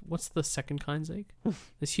what's the second kind, Zeke?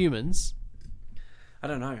 There's humans, I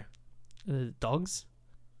don't know. dogs,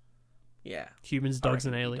 Yeah. humans, I dogs,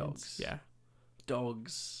 and reckon it'd be aliens. dogs. Yeah.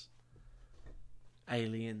 Dogs,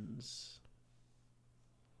 aliens,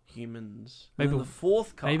 humans. Maybe- And then the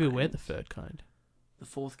fourth kind. Maybe we're the third kind. The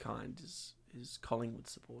fourth kind is Collingwood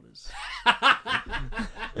supporters. Oh,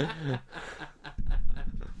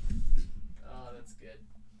 that's good.